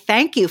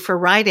thank you for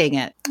writing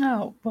it.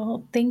 Oh,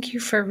 well, thank you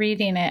for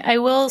reading it. I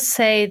will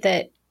say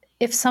that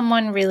if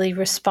someone really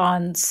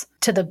responds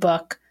to the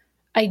book,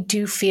 I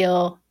do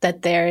feel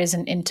that there is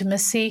an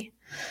intimacy.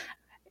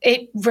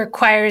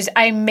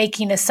 I'm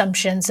making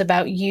assumptions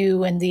about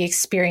you and the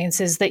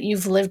experiences that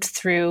you've lived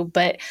through,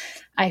 but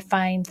I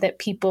find that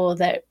people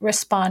that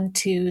respond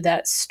to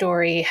that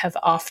story have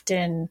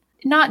often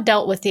not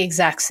dealt with the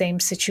exact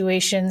same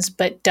situations,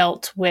 but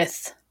dealt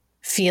with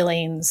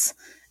feelings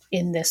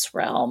in this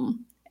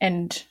realm.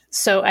 And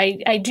so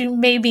I do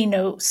maybe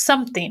know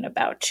something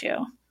about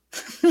you.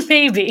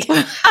 Maybe.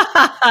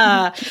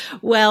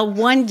 Well,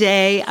 one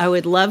day I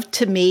would love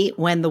to meet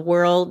when the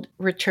world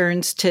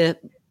returns to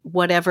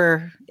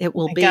whatever it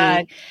will be.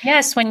 God.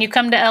 Yes, when you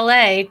come to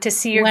LA to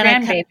see your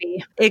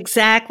grandbaby.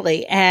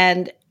 Exactly.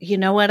 And you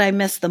know what I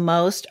miss the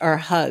most are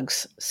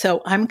hugs.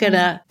 So I'm going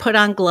to put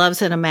on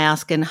gloves and a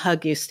mask and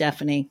hug you,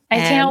 Stephanie. I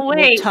can't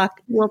wait.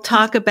 We'll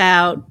talk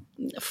about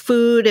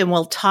food and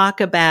we'll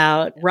talk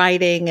about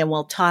writing and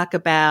we'll talk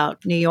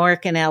about New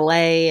York and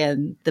LA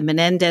and the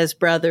Menendez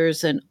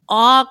brothers and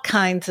all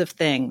kinds of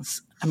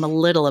things. I'm a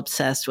little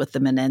obsessed with the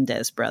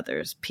Menendez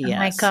brothers, P.S. Oh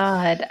my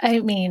God.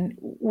 I mean,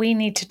 we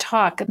need to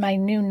talk. My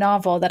new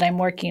novel that I'm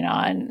working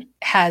on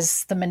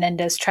has the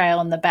Menendez trial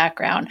in the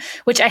background,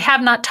 which I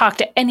have not talked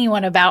to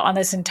anyone about on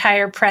this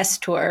entire press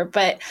tour,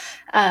 but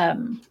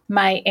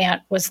my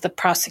aunt was the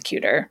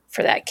prosecutor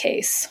for that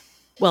case.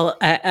 Well,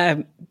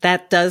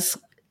 that does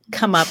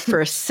come up for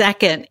a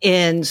second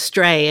in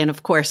Stray. And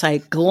of course, I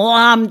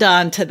glommed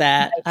onto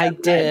that. I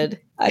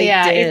did.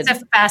 It's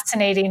a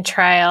fascinating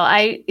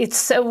trial.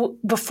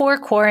 Before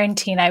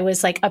quarantine, I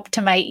was like up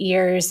to my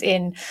ears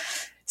in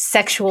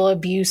sexual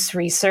abuse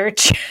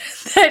research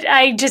that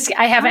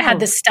I haven't had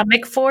the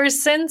stomach for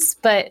since,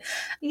 but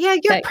yeah,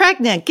 you're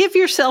pregnant. Give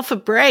yourself a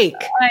break.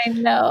 I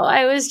know.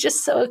 I was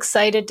just so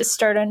excited to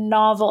start a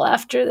novel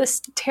after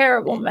this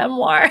terrible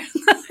memoir.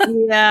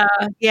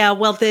 Yeah.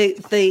 Well,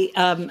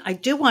 I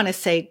do want to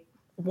say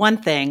one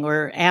thing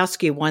or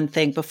ask you one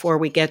thing before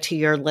we get to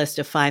your list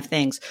of 5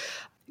 things.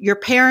 Your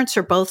parents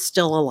are both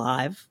still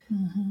alive,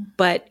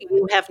 but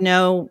you have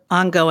no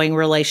ongoing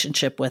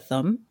relationship with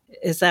them.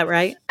 Is that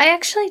right? I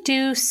actually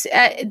do.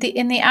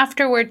 In the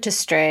afterword to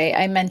Stray,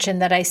 I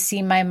mentioned that I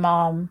see my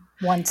mom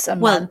once a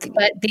month,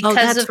 but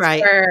because of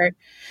her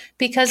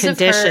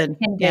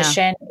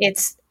condition,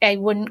 I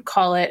wouldn't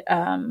call it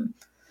an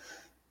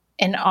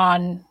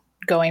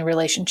ongoing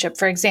relationship.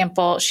 For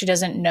example, she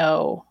doesn't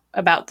know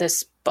about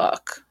this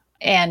book,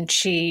 and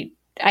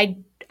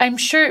I'm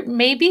sure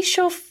maybe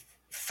she'll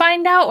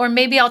find out, or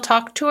maybe I'll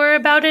talk to her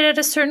about it at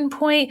a certain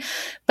point,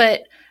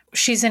 but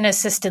she's in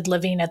assisted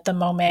living at the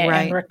moment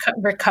and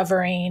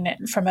recovering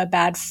from a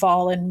bad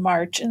fall in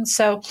March. And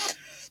so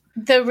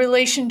the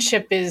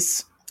relationship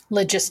is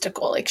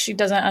logistical. Like, she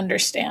doesn't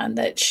understand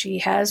that she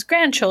has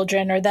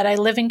grandchildren or that I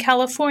live in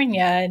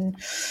California.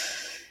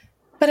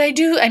 But I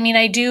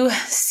do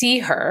see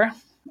her,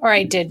 or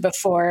I did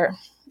before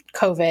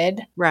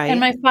COVID. Right. And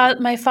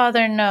my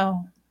father,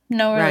 no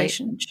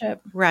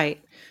relationship.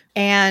 Right.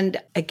 And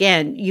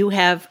again, you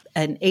have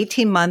an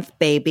 18-month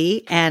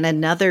baby and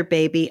another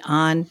baby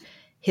on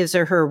his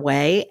or her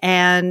way,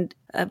 and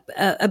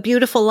a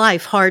beautiful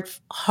life,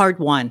 hard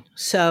one.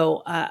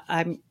 So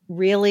I'm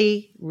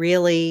really,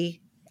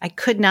 really, I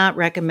could not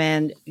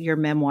recommend your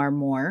memoir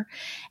more.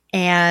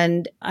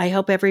 And I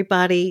hope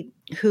everybody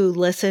who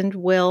listened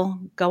will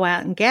go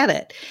out and get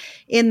it.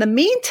 In the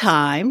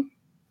meantime,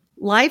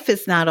 life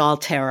is not all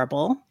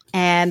terrible.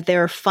 And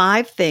there are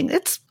 5 things.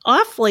 It's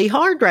awfully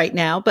hard right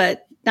now,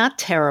 but not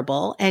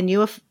terrible. And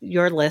you have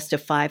your list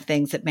of 5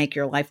 things that make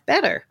your life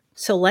better.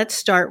 So let's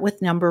start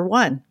with number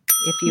 1.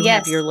 If you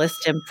have your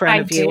list in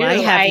front of you, I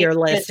have your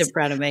list in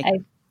front of me.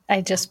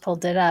 I just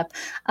pulled it up.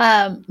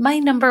 My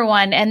number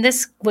 1, and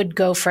this would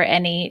go for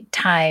any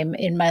time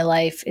in my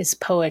life, is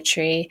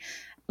poetry.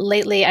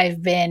 Lately,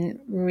 I've been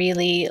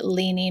really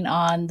leaning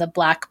on the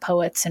Black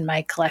poets in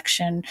my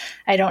collection.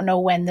 I don't know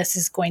when this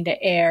is going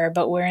to air,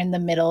 but we're in the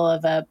middle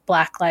of a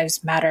Black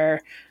Lives Matter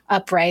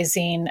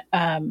uprising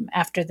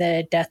after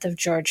the death of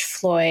George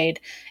Floyd.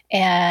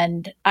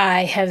 And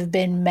I have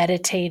been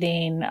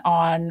meditating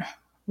on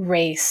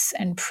race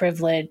and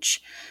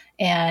privilege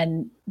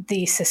and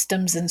the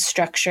systems and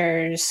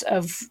structures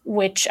of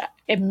which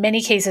in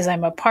many cases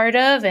I'm a part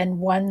of, and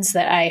ones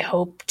that I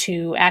hope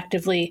to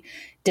actively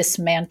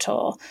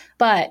dismantle.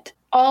 But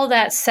all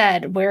that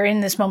said, we're in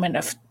this moment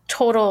of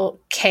total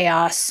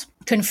chaos,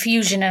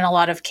 confusion in a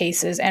lot of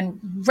cases, and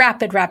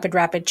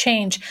rapid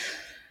change.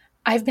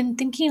 I've been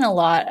thinking a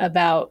lot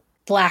about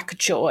Black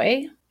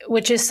joy,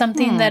 which is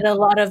something that a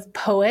lot of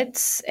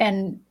poets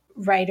and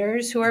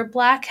writers who are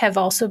Black have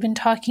also been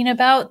talking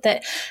about,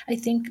 that I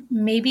think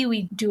maybe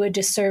we do a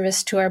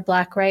disservice to our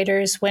Black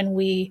writers when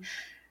we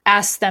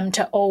ask them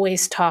to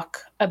always talk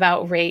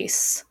about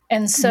race.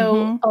 And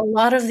so a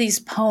lot of these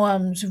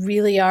poems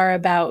really are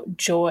about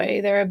joy.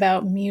 They're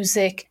about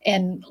music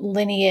and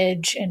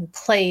lineage and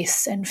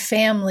place and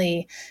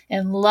family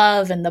and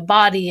love and the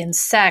body and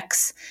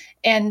sex.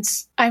 And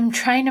I'm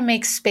trying to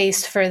make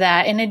space for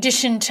that. In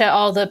addition to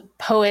all the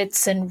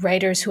poets and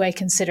writers who I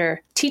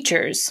consider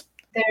teachers,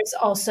 there's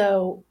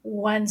also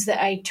ones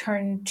that I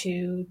turn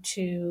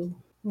to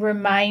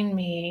remind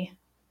me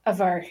of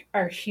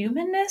our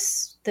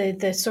humanness,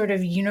 the sort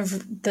of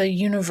the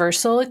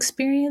universal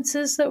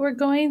experiences that we're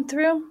going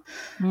through.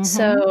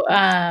 So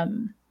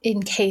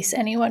in case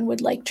anyone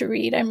would like to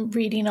read, I'm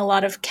reading a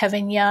lot of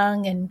Kevin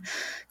Young and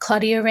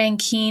Claudia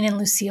Rankine and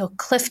Lucille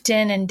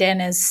Clifton and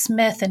Danez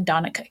Smith and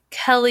Donica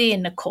Kelly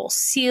and Nicole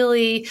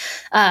Seeley.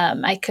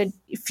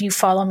 If you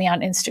follow me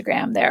on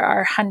Instagram, there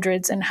are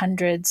hundreds and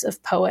hundreds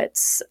of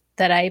poets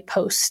that I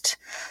post.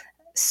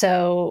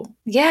 So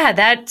yeah,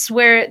 that's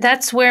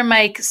where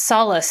my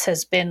solace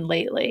has been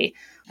lately.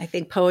 I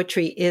think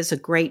poetry is a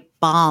great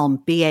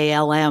balm,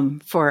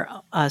 BALM, for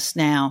us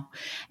now.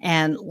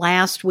 And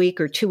last week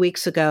or 2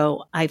 weeks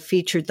ago, I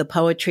featured the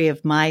poetry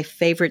of my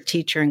favorite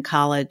teacher in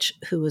college,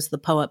 who was the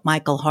poet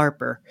Michael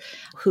Harper,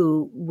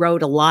 who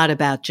wrote a lot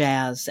about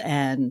jazz,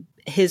 and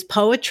his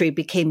poetry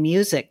became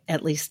music,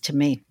 at least to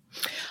me.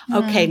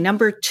 Okay,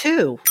 number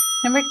 2.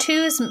 Number 2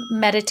 is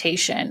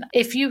meditation.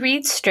 If you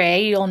read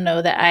Stray, you'll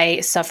know that I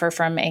suffer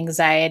from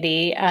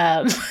anxiety,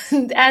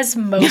 as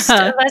most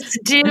of us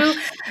do.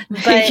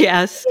 But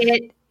yes,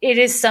 it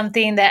is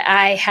something that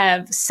I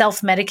have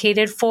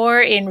self-medicated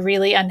for in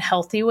really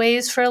unhealthy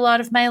ways for a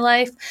lot of my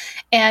life.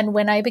 And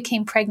when I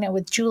became pregnant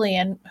with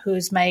Julian,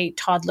 who's my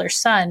toddler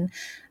son,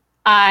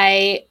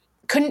 I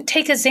couldn't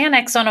take a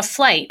Xanax on a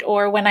flight,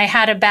 or when I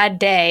had a bad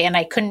day and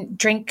I couldn't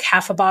drink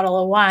half a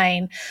bottle of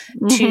wine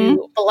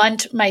to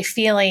blunt my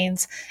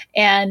feelings.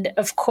 And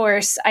of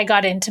course, I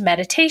got into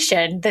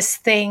meditation, this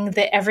thing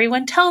that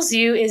everyone tells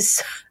you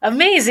is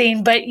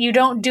amazing, but you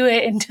don't do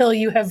it until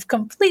you have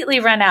completely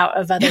run out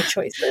of other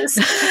choices.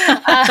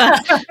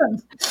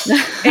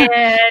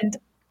 And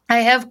I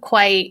have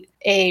quite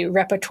a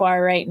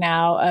repertoire right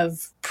now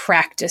of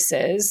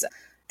practices.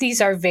 These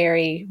are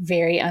very,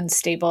 very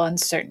unstable,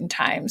 uncertain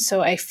times.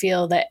 So I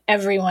feel that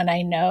everyone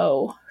I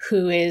know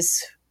who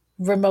is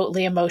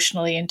remotely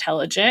emotionally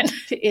intelligent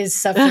is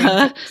suffering from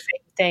the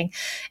same thing.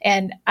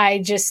 And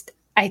I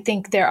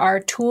think there are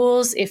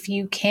tools if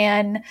you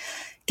can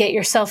get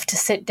yourself to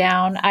sit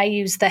down. I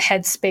use the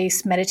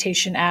Headspace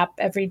meditation app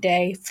every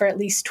day for at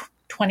least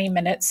 20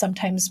 minutes,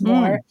 sometimes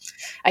more.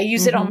 I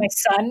use it on my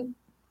son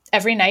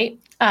every night.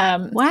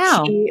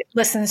 Wow. He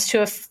listens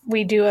to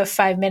we do a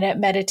 5-minute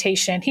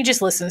meditation. He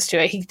just listens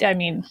to it. He's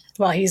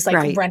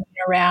like running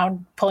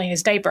around, pulling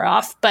his diaper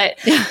off, but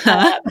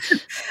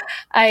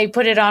I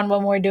put it on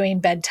when we're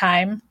doing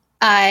bedtime.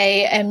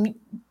 I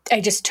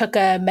just took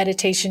a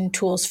meditation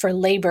tools for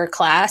labor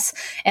class,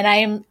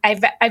 and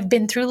I've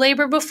been through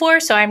labor before,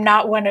 so I'm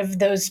not one of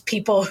those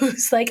people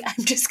who's like,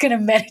 I'm just going to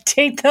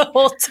meditate the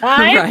whole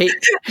time. Right.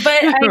 But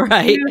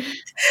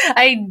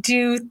I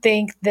do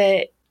think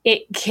that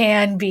it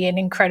can be an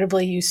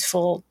incredibly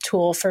useful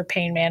tool for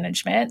pain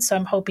management. So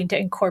I'm hoping to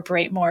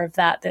incorporate more of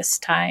that this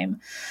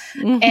time.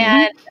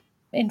 And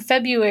in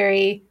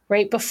February,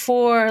 right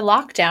before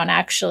lockdown,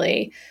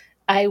 actually,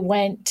 I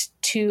went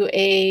to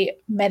a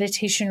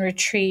meditation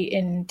retreat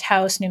in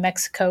Taos, New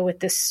Mexico with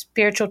this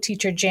spiritual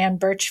teacher, Jan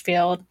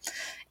Birchfield.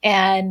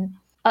 And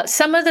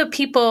some of the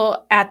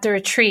people at the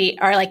retreat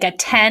are like a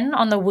 10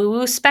 on the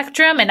woo-woo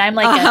spectrum, and I'm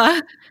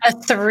like a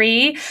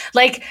 3.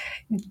 Like,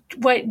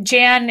 what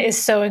Jan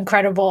is so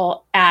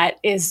incredible at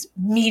is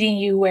meeting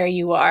you where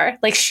you are.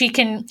 Like, she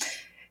can,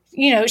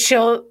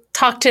 she'll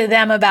talk to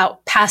them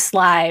about past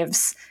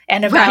lives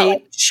and about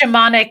like,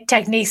 shamanic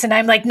techniques. And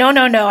I'm like, no,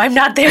 I'm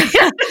not there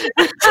yet.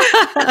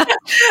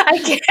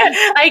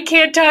 I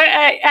can't talk.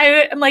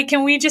 I'm like,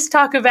 can we just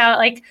talk about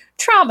like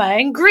trauma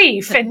and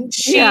grief? And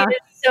she is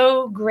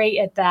so great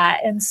at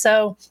that. And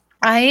so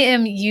I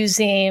am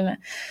using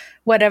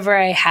whatever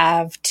I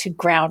have to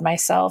ground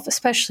myself,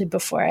 especially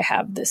before I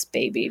have this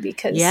baby,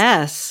 because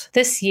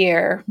this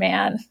year,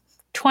 man,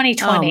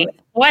 2020,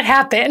 what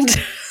happened?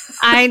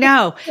 I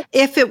know.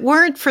 If it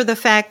weren't for the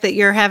fact that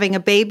you're having a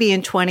baby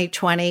in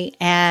 2020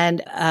 and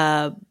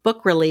a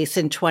book release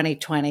in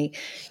 2020,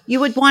 you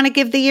would want to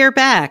give the year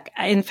back.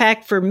 In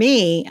fact, for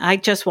me, I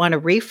just want a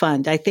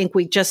refund. I think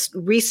we just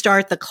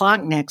restart the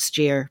clock next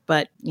year,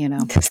 but you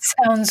know.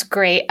 Sounds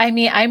great. I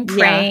mean, I'm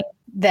praying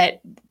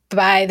that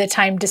by the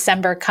time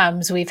December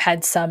comes, we've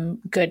had some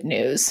good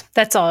news.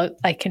 That's all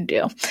I can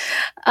do.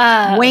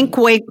 Wink,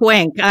 wink,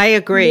 wink. I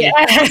agree. Yeah,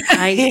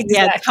 exactly.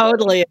 Yeah,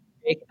 totally.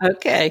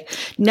 Okay.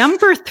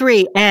 Number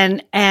 3,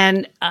 and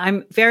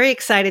I'm very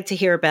excited to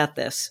hear about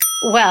this.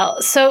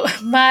 Well, so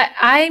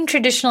I'm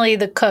traditionally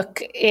the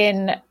cook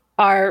in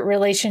our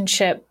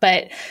relationship,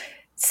 but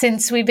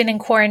since we've been in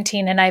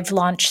quarantine and I've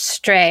launched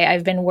Stray,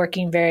 I've been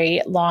working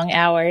very long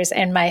hours,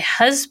 and my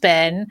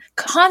husband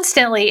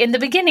constantly, in the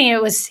beginning,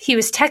 he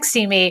was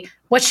texting me,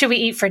 what should we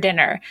eat for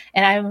dinner?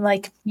 And I'm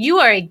like, you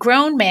are a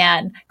grown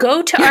man.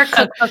 Go to our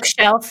cookbook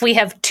shelf. We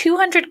have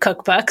 200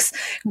 cookbooks.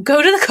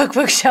 Go to the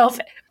cookbook shelf,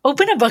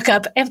 open a book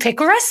up and pick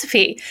a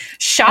recipe,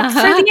 shop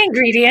for the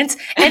ingredients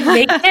and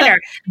make dinner.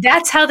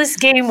 That's how this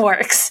game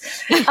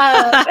works.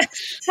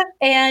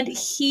 And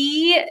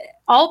he,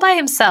 all by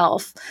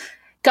himself,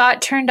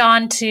 got turned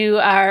on to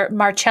our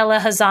Marcella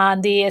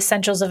Hazan, The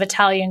Essentials of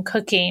Italian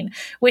Cooking,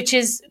 which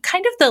is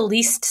kind of the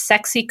least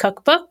sexy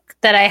cookbook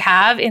that I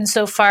have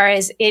insofar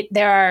as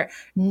there are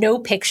no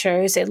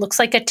pictures. It looks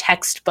like a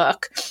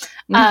textbook.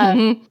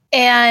 And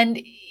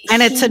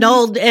it's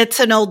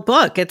an old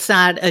book. It's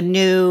not a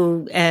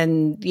new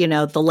and,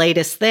 the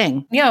latest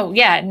thing. No,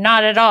 yeah,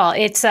 not at all.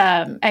 It's,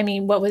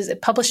 what was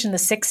it, published in the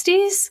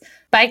 60s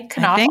by Knopf?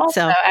 I think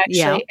so, actually.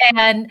 Yeah.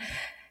 And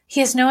he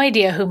has no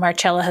idea who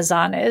Marcella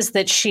Hazan is,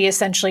 that she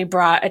essentially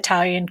brought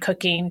Italian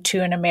cooking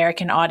to an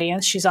American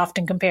audience. She's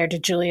often compared to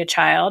Julia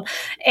Child.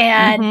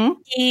 And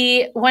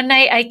one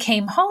night I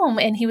came home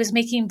and he was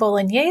making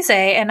bolognese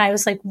and I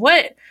was like,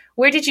 what?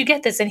 Where did you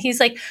get this? And he's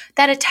like,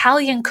 that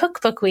Italian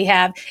cookbook we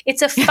have.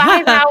 It's a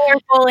 5-hour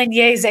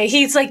bolognese.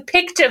 He's like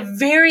picked a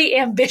very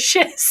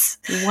ambitious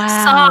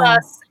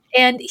sauce.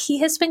 And he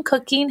has been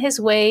cooking his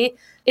way.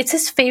 It's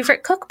his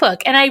favorite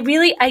cookbook. And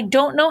I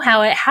don't know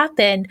how it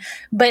happened,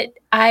 but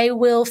I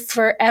will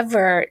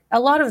forever, a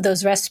lot of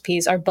those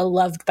recipes are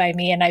beloved by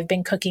me and I've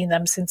been cooking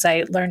them since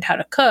I learned how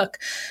to cook.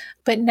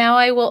 But now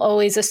I will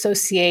always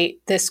associate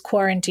this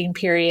quarantine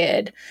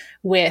period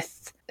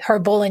with her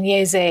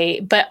bolognese,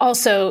 but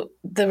also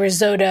the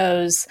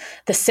risottos,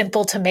 the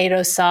simple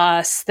tomato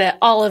sauce, the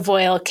olive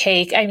oil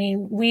cake. I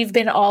mean, we've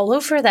been all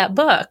over that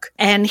book.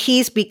 And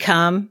he's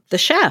become the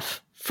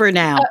chef for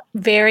now.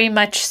 Very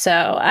much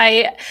so.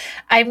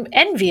 I'm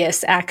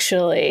envious,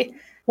 actually.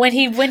 When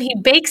he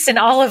bakes an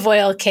olive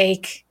oil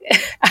cake,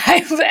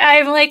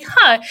 I'm like,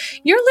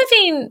 you're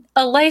living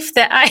a life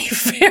that I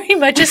very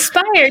much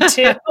aspire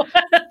to.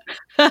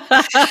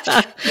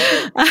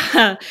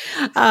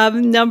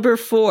 Number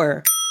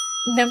 4.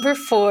 Number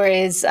 4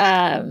 is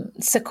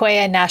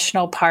Sequoia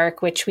National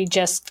Park, which we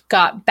just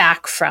got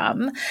back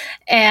from.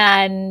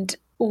 And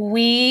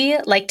we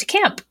like to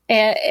camp.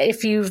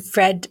 If you've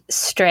read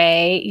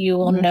Stray, you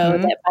will know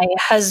that my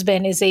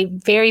husband is a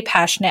very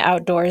passionate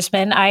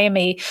outdoorsman. I am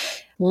a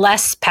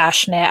less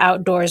passionate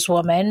outdoors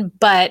woman,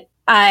 but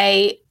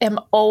I am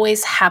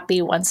always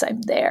happy once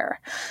I'm there.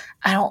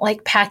 I don't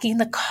like packing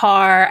the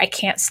car. I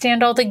can't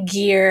stand all the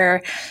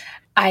gear.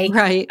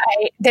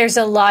 There's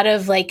a lot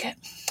of like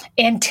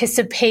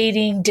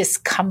anticipating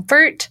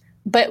discomfort.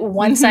 But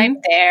once I'm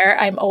there,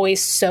 I'm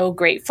always so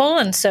grateful.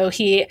 And so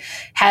he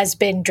has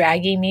been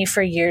dragging me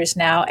for years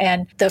now.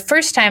 And the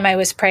first time I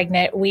was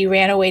pregnant, we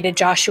ran away to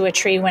Joshua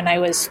Tree when I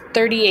was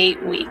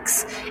 38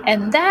 weeks.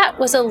 And that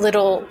was a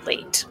little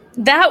late.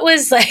 That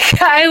was like,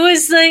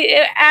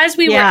 as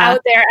we were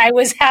out there, I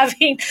was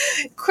having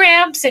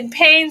cramps and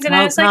pains. And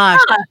I was like,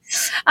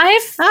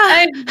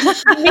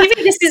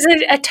 maybe this is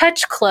a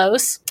touch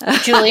close.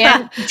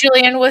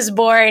 Julian was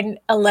born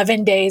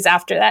 11 days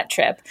after that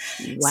trip.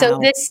 Wow. So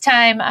this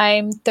time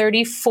I'm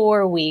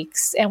 34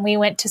 weeks and we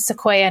went to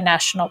Sequoia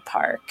National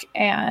Park,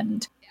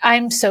 and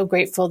I'm so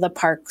grateful the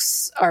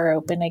parks are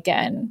open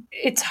again.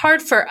 It's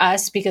hard for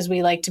us because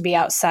we like to be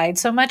outside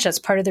so much. That's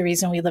part of the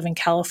reason we live in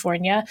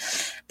California.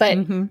 But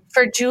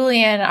for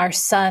Julian, our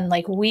son,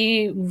 like,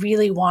 we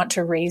really want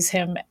to raise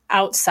him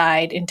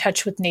outside in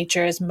touch with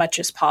nature as much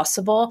as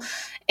possible.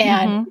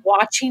 And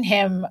watching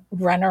him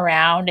run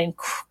around and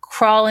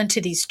crawl into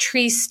these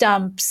tree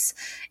stumps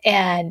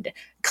and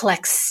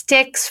collect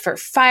sticks for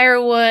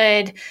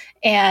firewood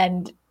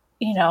and,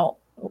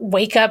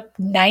 wake up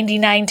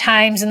 99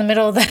 times in the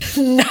middle of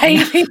the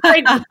night.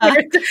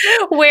 Like,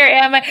 where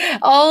am I?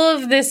 All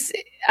of this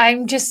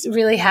I'm just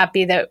really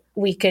happy that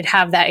we could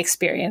have that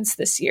experience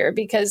this year,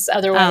 because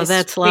otherwise,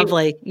 that's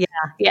lovely.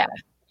 Yeah,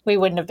 we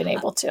wouldn't have been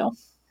able to.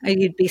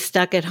 You'd be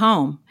stuck at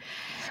home.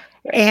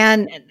 Right.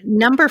 And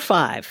number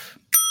 5.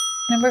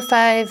 Number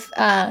 5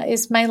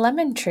 is my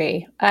lemon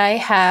tree. I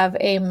have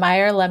a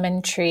Meyer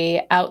lemon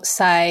tree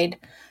outside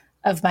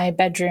of my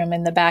bedroom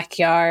in the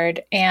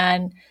backyard,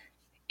 and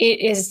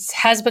it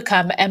has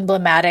become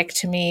emblematic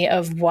to me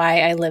of why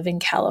I live in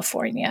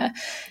California.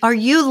 Are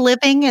you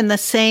living in the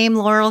same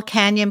Laurel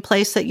Canyon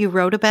place that you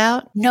wrote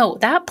about? No,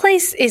 that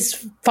place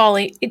is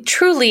falling.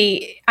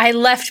 Truly, I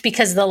left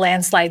because the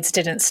landslides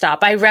didn't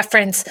stop. I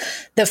reference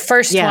the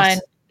first one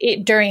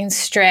during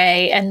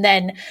Stray, and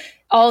then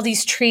all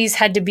these trees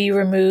had to be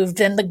removed.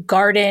 Then the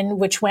garden,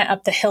 which went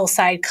up the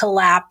hillside,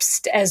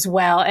 collapsed as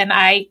well. And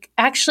I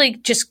actually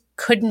just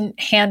couldn't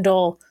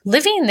handle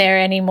living there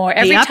anymore.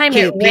 Every time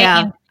it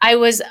rained,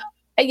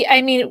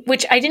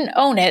 which I didn't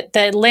own it.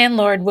 The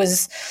landlord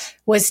was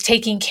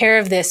taking care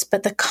of this,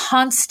 but the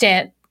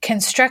constant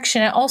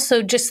construction and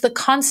also just the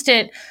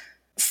constant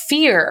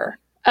fear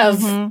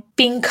of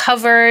being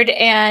covered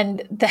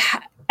and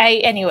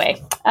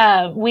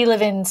we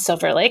live in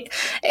Silver Lake,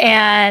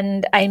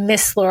 and I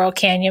miss Laurel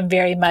Canyon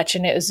very much,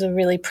 and it was a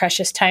really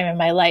precious time in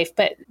my life.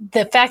 But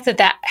the fact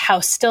that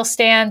house still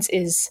stands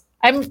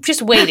I'm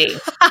just waiting.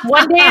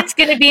 One day it's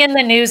going to be in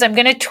the news. I'm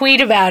going to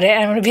tweet about it.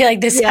 I'm going to be like,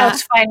 this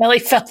house finally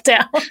fell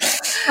down.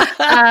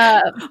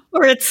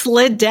 Or it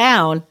slid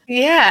down.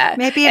 Yeah.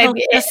 Maybe it'll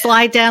just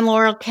slide down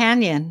Laurel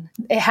Canyon.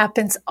 It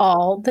happens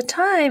all the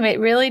time. It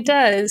really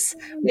does.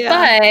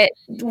 Yeah.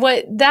 But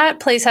what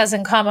that place has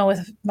in common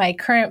with my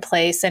current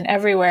place and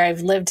everywhere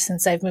I've lived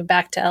since I've moved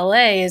back to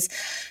LA is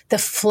the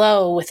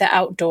flow with the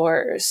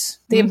outdoors,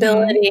 the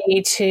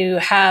ability to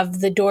have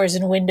the doors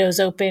and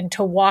windows open,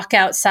 to walk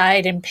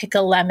outside and pick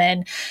a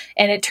lemon.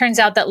 And it turns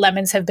out that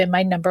lemons have been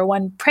my number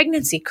one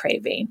pregnancy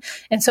craving.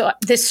 And so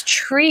this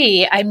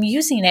tree, I'm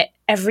using it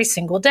every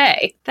single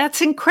day.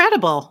 That's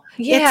incredible.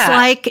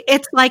 Yeah.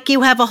 It's like you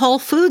have a Whole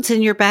Foods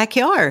in your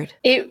backyard.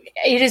 It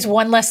is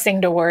one less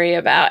thing to worry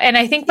about. And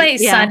I think my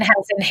son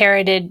has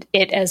inherited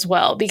it as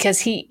well, because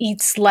he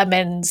eats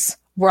lemons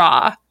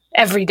raw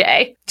every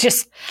day.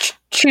 Just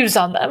chews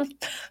on them.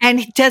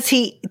 And does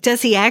he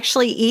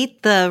actually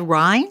eat the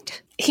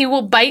rind? He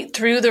will bite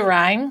through the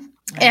rind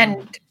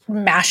and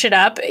mash it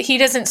up. He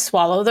doesn't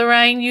swallow the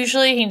rind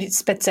usually. He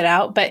spits it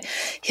out, but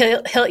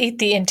he'll eat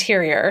the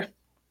interior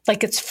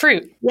like it's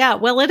fruit. Yeah,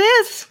 well, it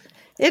is.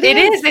 It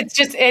is. It's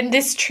just, and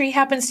this tree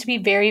happens to be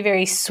very,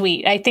 very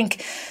sweet. I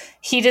think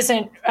he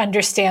doesn't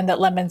understand that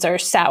lemons are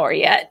sour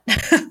yet.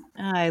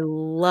 I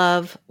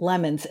love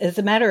lemons. As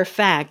a matter of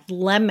fact,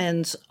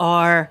 lemons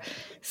are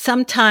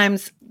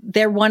sometimes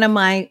they're one of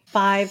my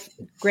 5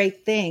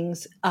 great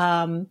things,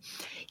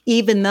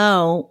 even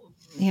though,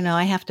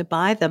 I have to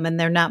buy them and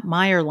they're not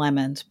Meyer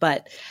lemons.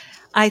 But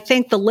I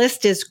think the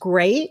list is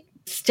great.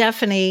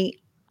 Stephanie,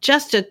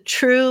 just a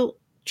true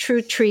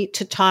treat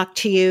to talk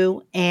to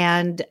you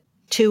and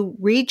to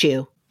read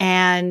you.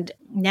 And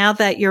now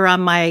that you're on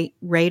my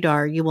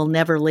radar, you will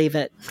never leave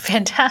it.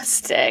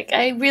 Fantastic.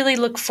 I really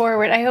look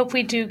forward. I hope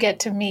we do get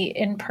to meet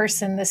in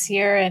person this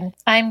year. And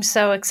I'm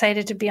so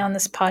excited to be on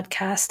this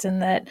podcast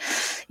and that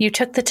you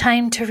took the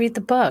time to read the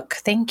book.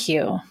 Thank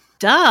you.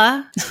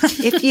 Duh.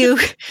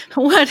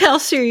 What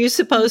else are you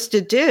supposed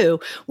to do?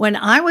 When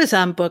I was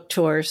on book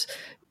tours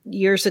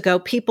years ago,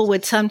 people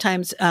would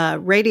sometimes,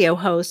 radio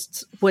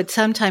hosts would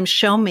sometimes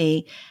show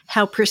me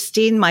how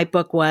pristine my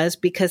book was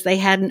because they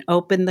hadn't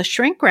opened the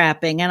shrink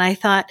wrapping. And I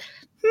thought,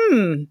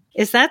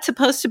 is that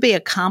supposed to be a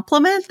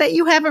compliment that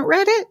you haven't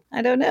read it?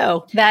 I don't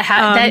know. That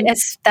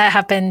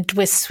happened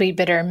with Sweet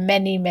Bitter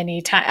many,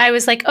 many times. I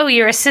was like, oh,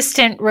 your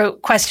assistant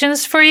wrote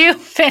questions for you?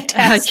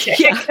 Fantastic.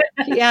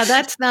 Yeah,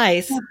 that's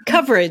nice.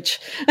 Coverage.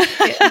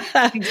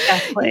 Yeah,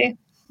 exactly.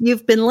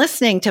 You've been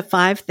listening to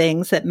 5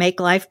 Things That Make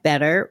Life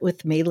Better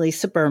with me,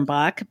 Lisa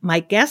Birnbach.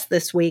 My guest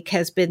this week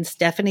has been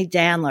Stephanie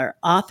Danler,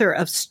 author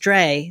of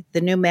Stray,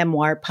 the new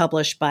memoir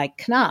published by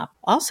Knopf,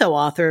 also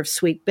author of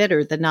Sweet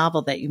Bitter, the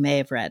novel that you may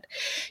have read.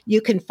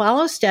 You can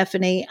follow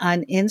Stephanie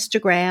on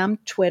Instagram,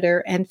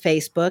 Twitter, and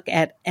Facebook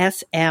at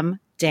SM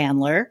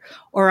Danler,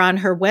 or on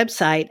her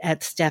website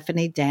at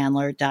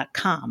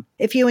stephaniedanler.com.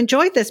 If you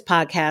enjoyed this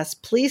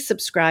podcast, please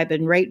subscribe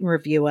and rate and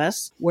review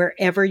us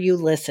wherever you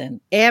listen.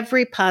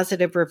 Every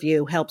positive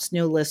review helps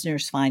new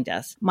listeners find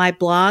us. My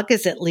blog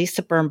is at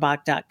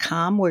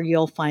lisabirnbach.com, where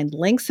you'll find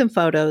links and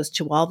photos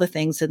to all the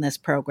things in this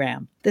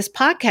program. This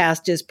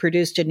podcast is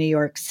produced in New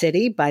York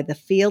City by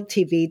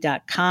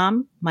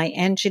thefieldtv.com. My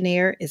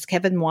engineer is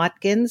Kevin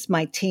Watkins.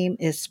 My team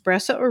is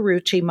Spressa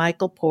Urucci,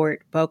 Michael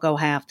Port, Boko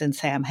Haft, and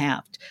Sam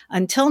Haft.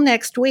 Until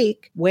next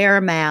week, wear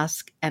a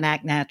mask and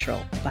act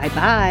natural.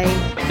 Bye-bye.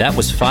 That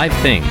was 5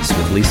 Things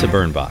with Lisa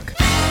Birnbach.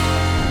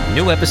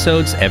 New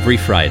episodes every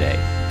Friday,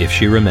 if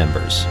she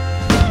remembers.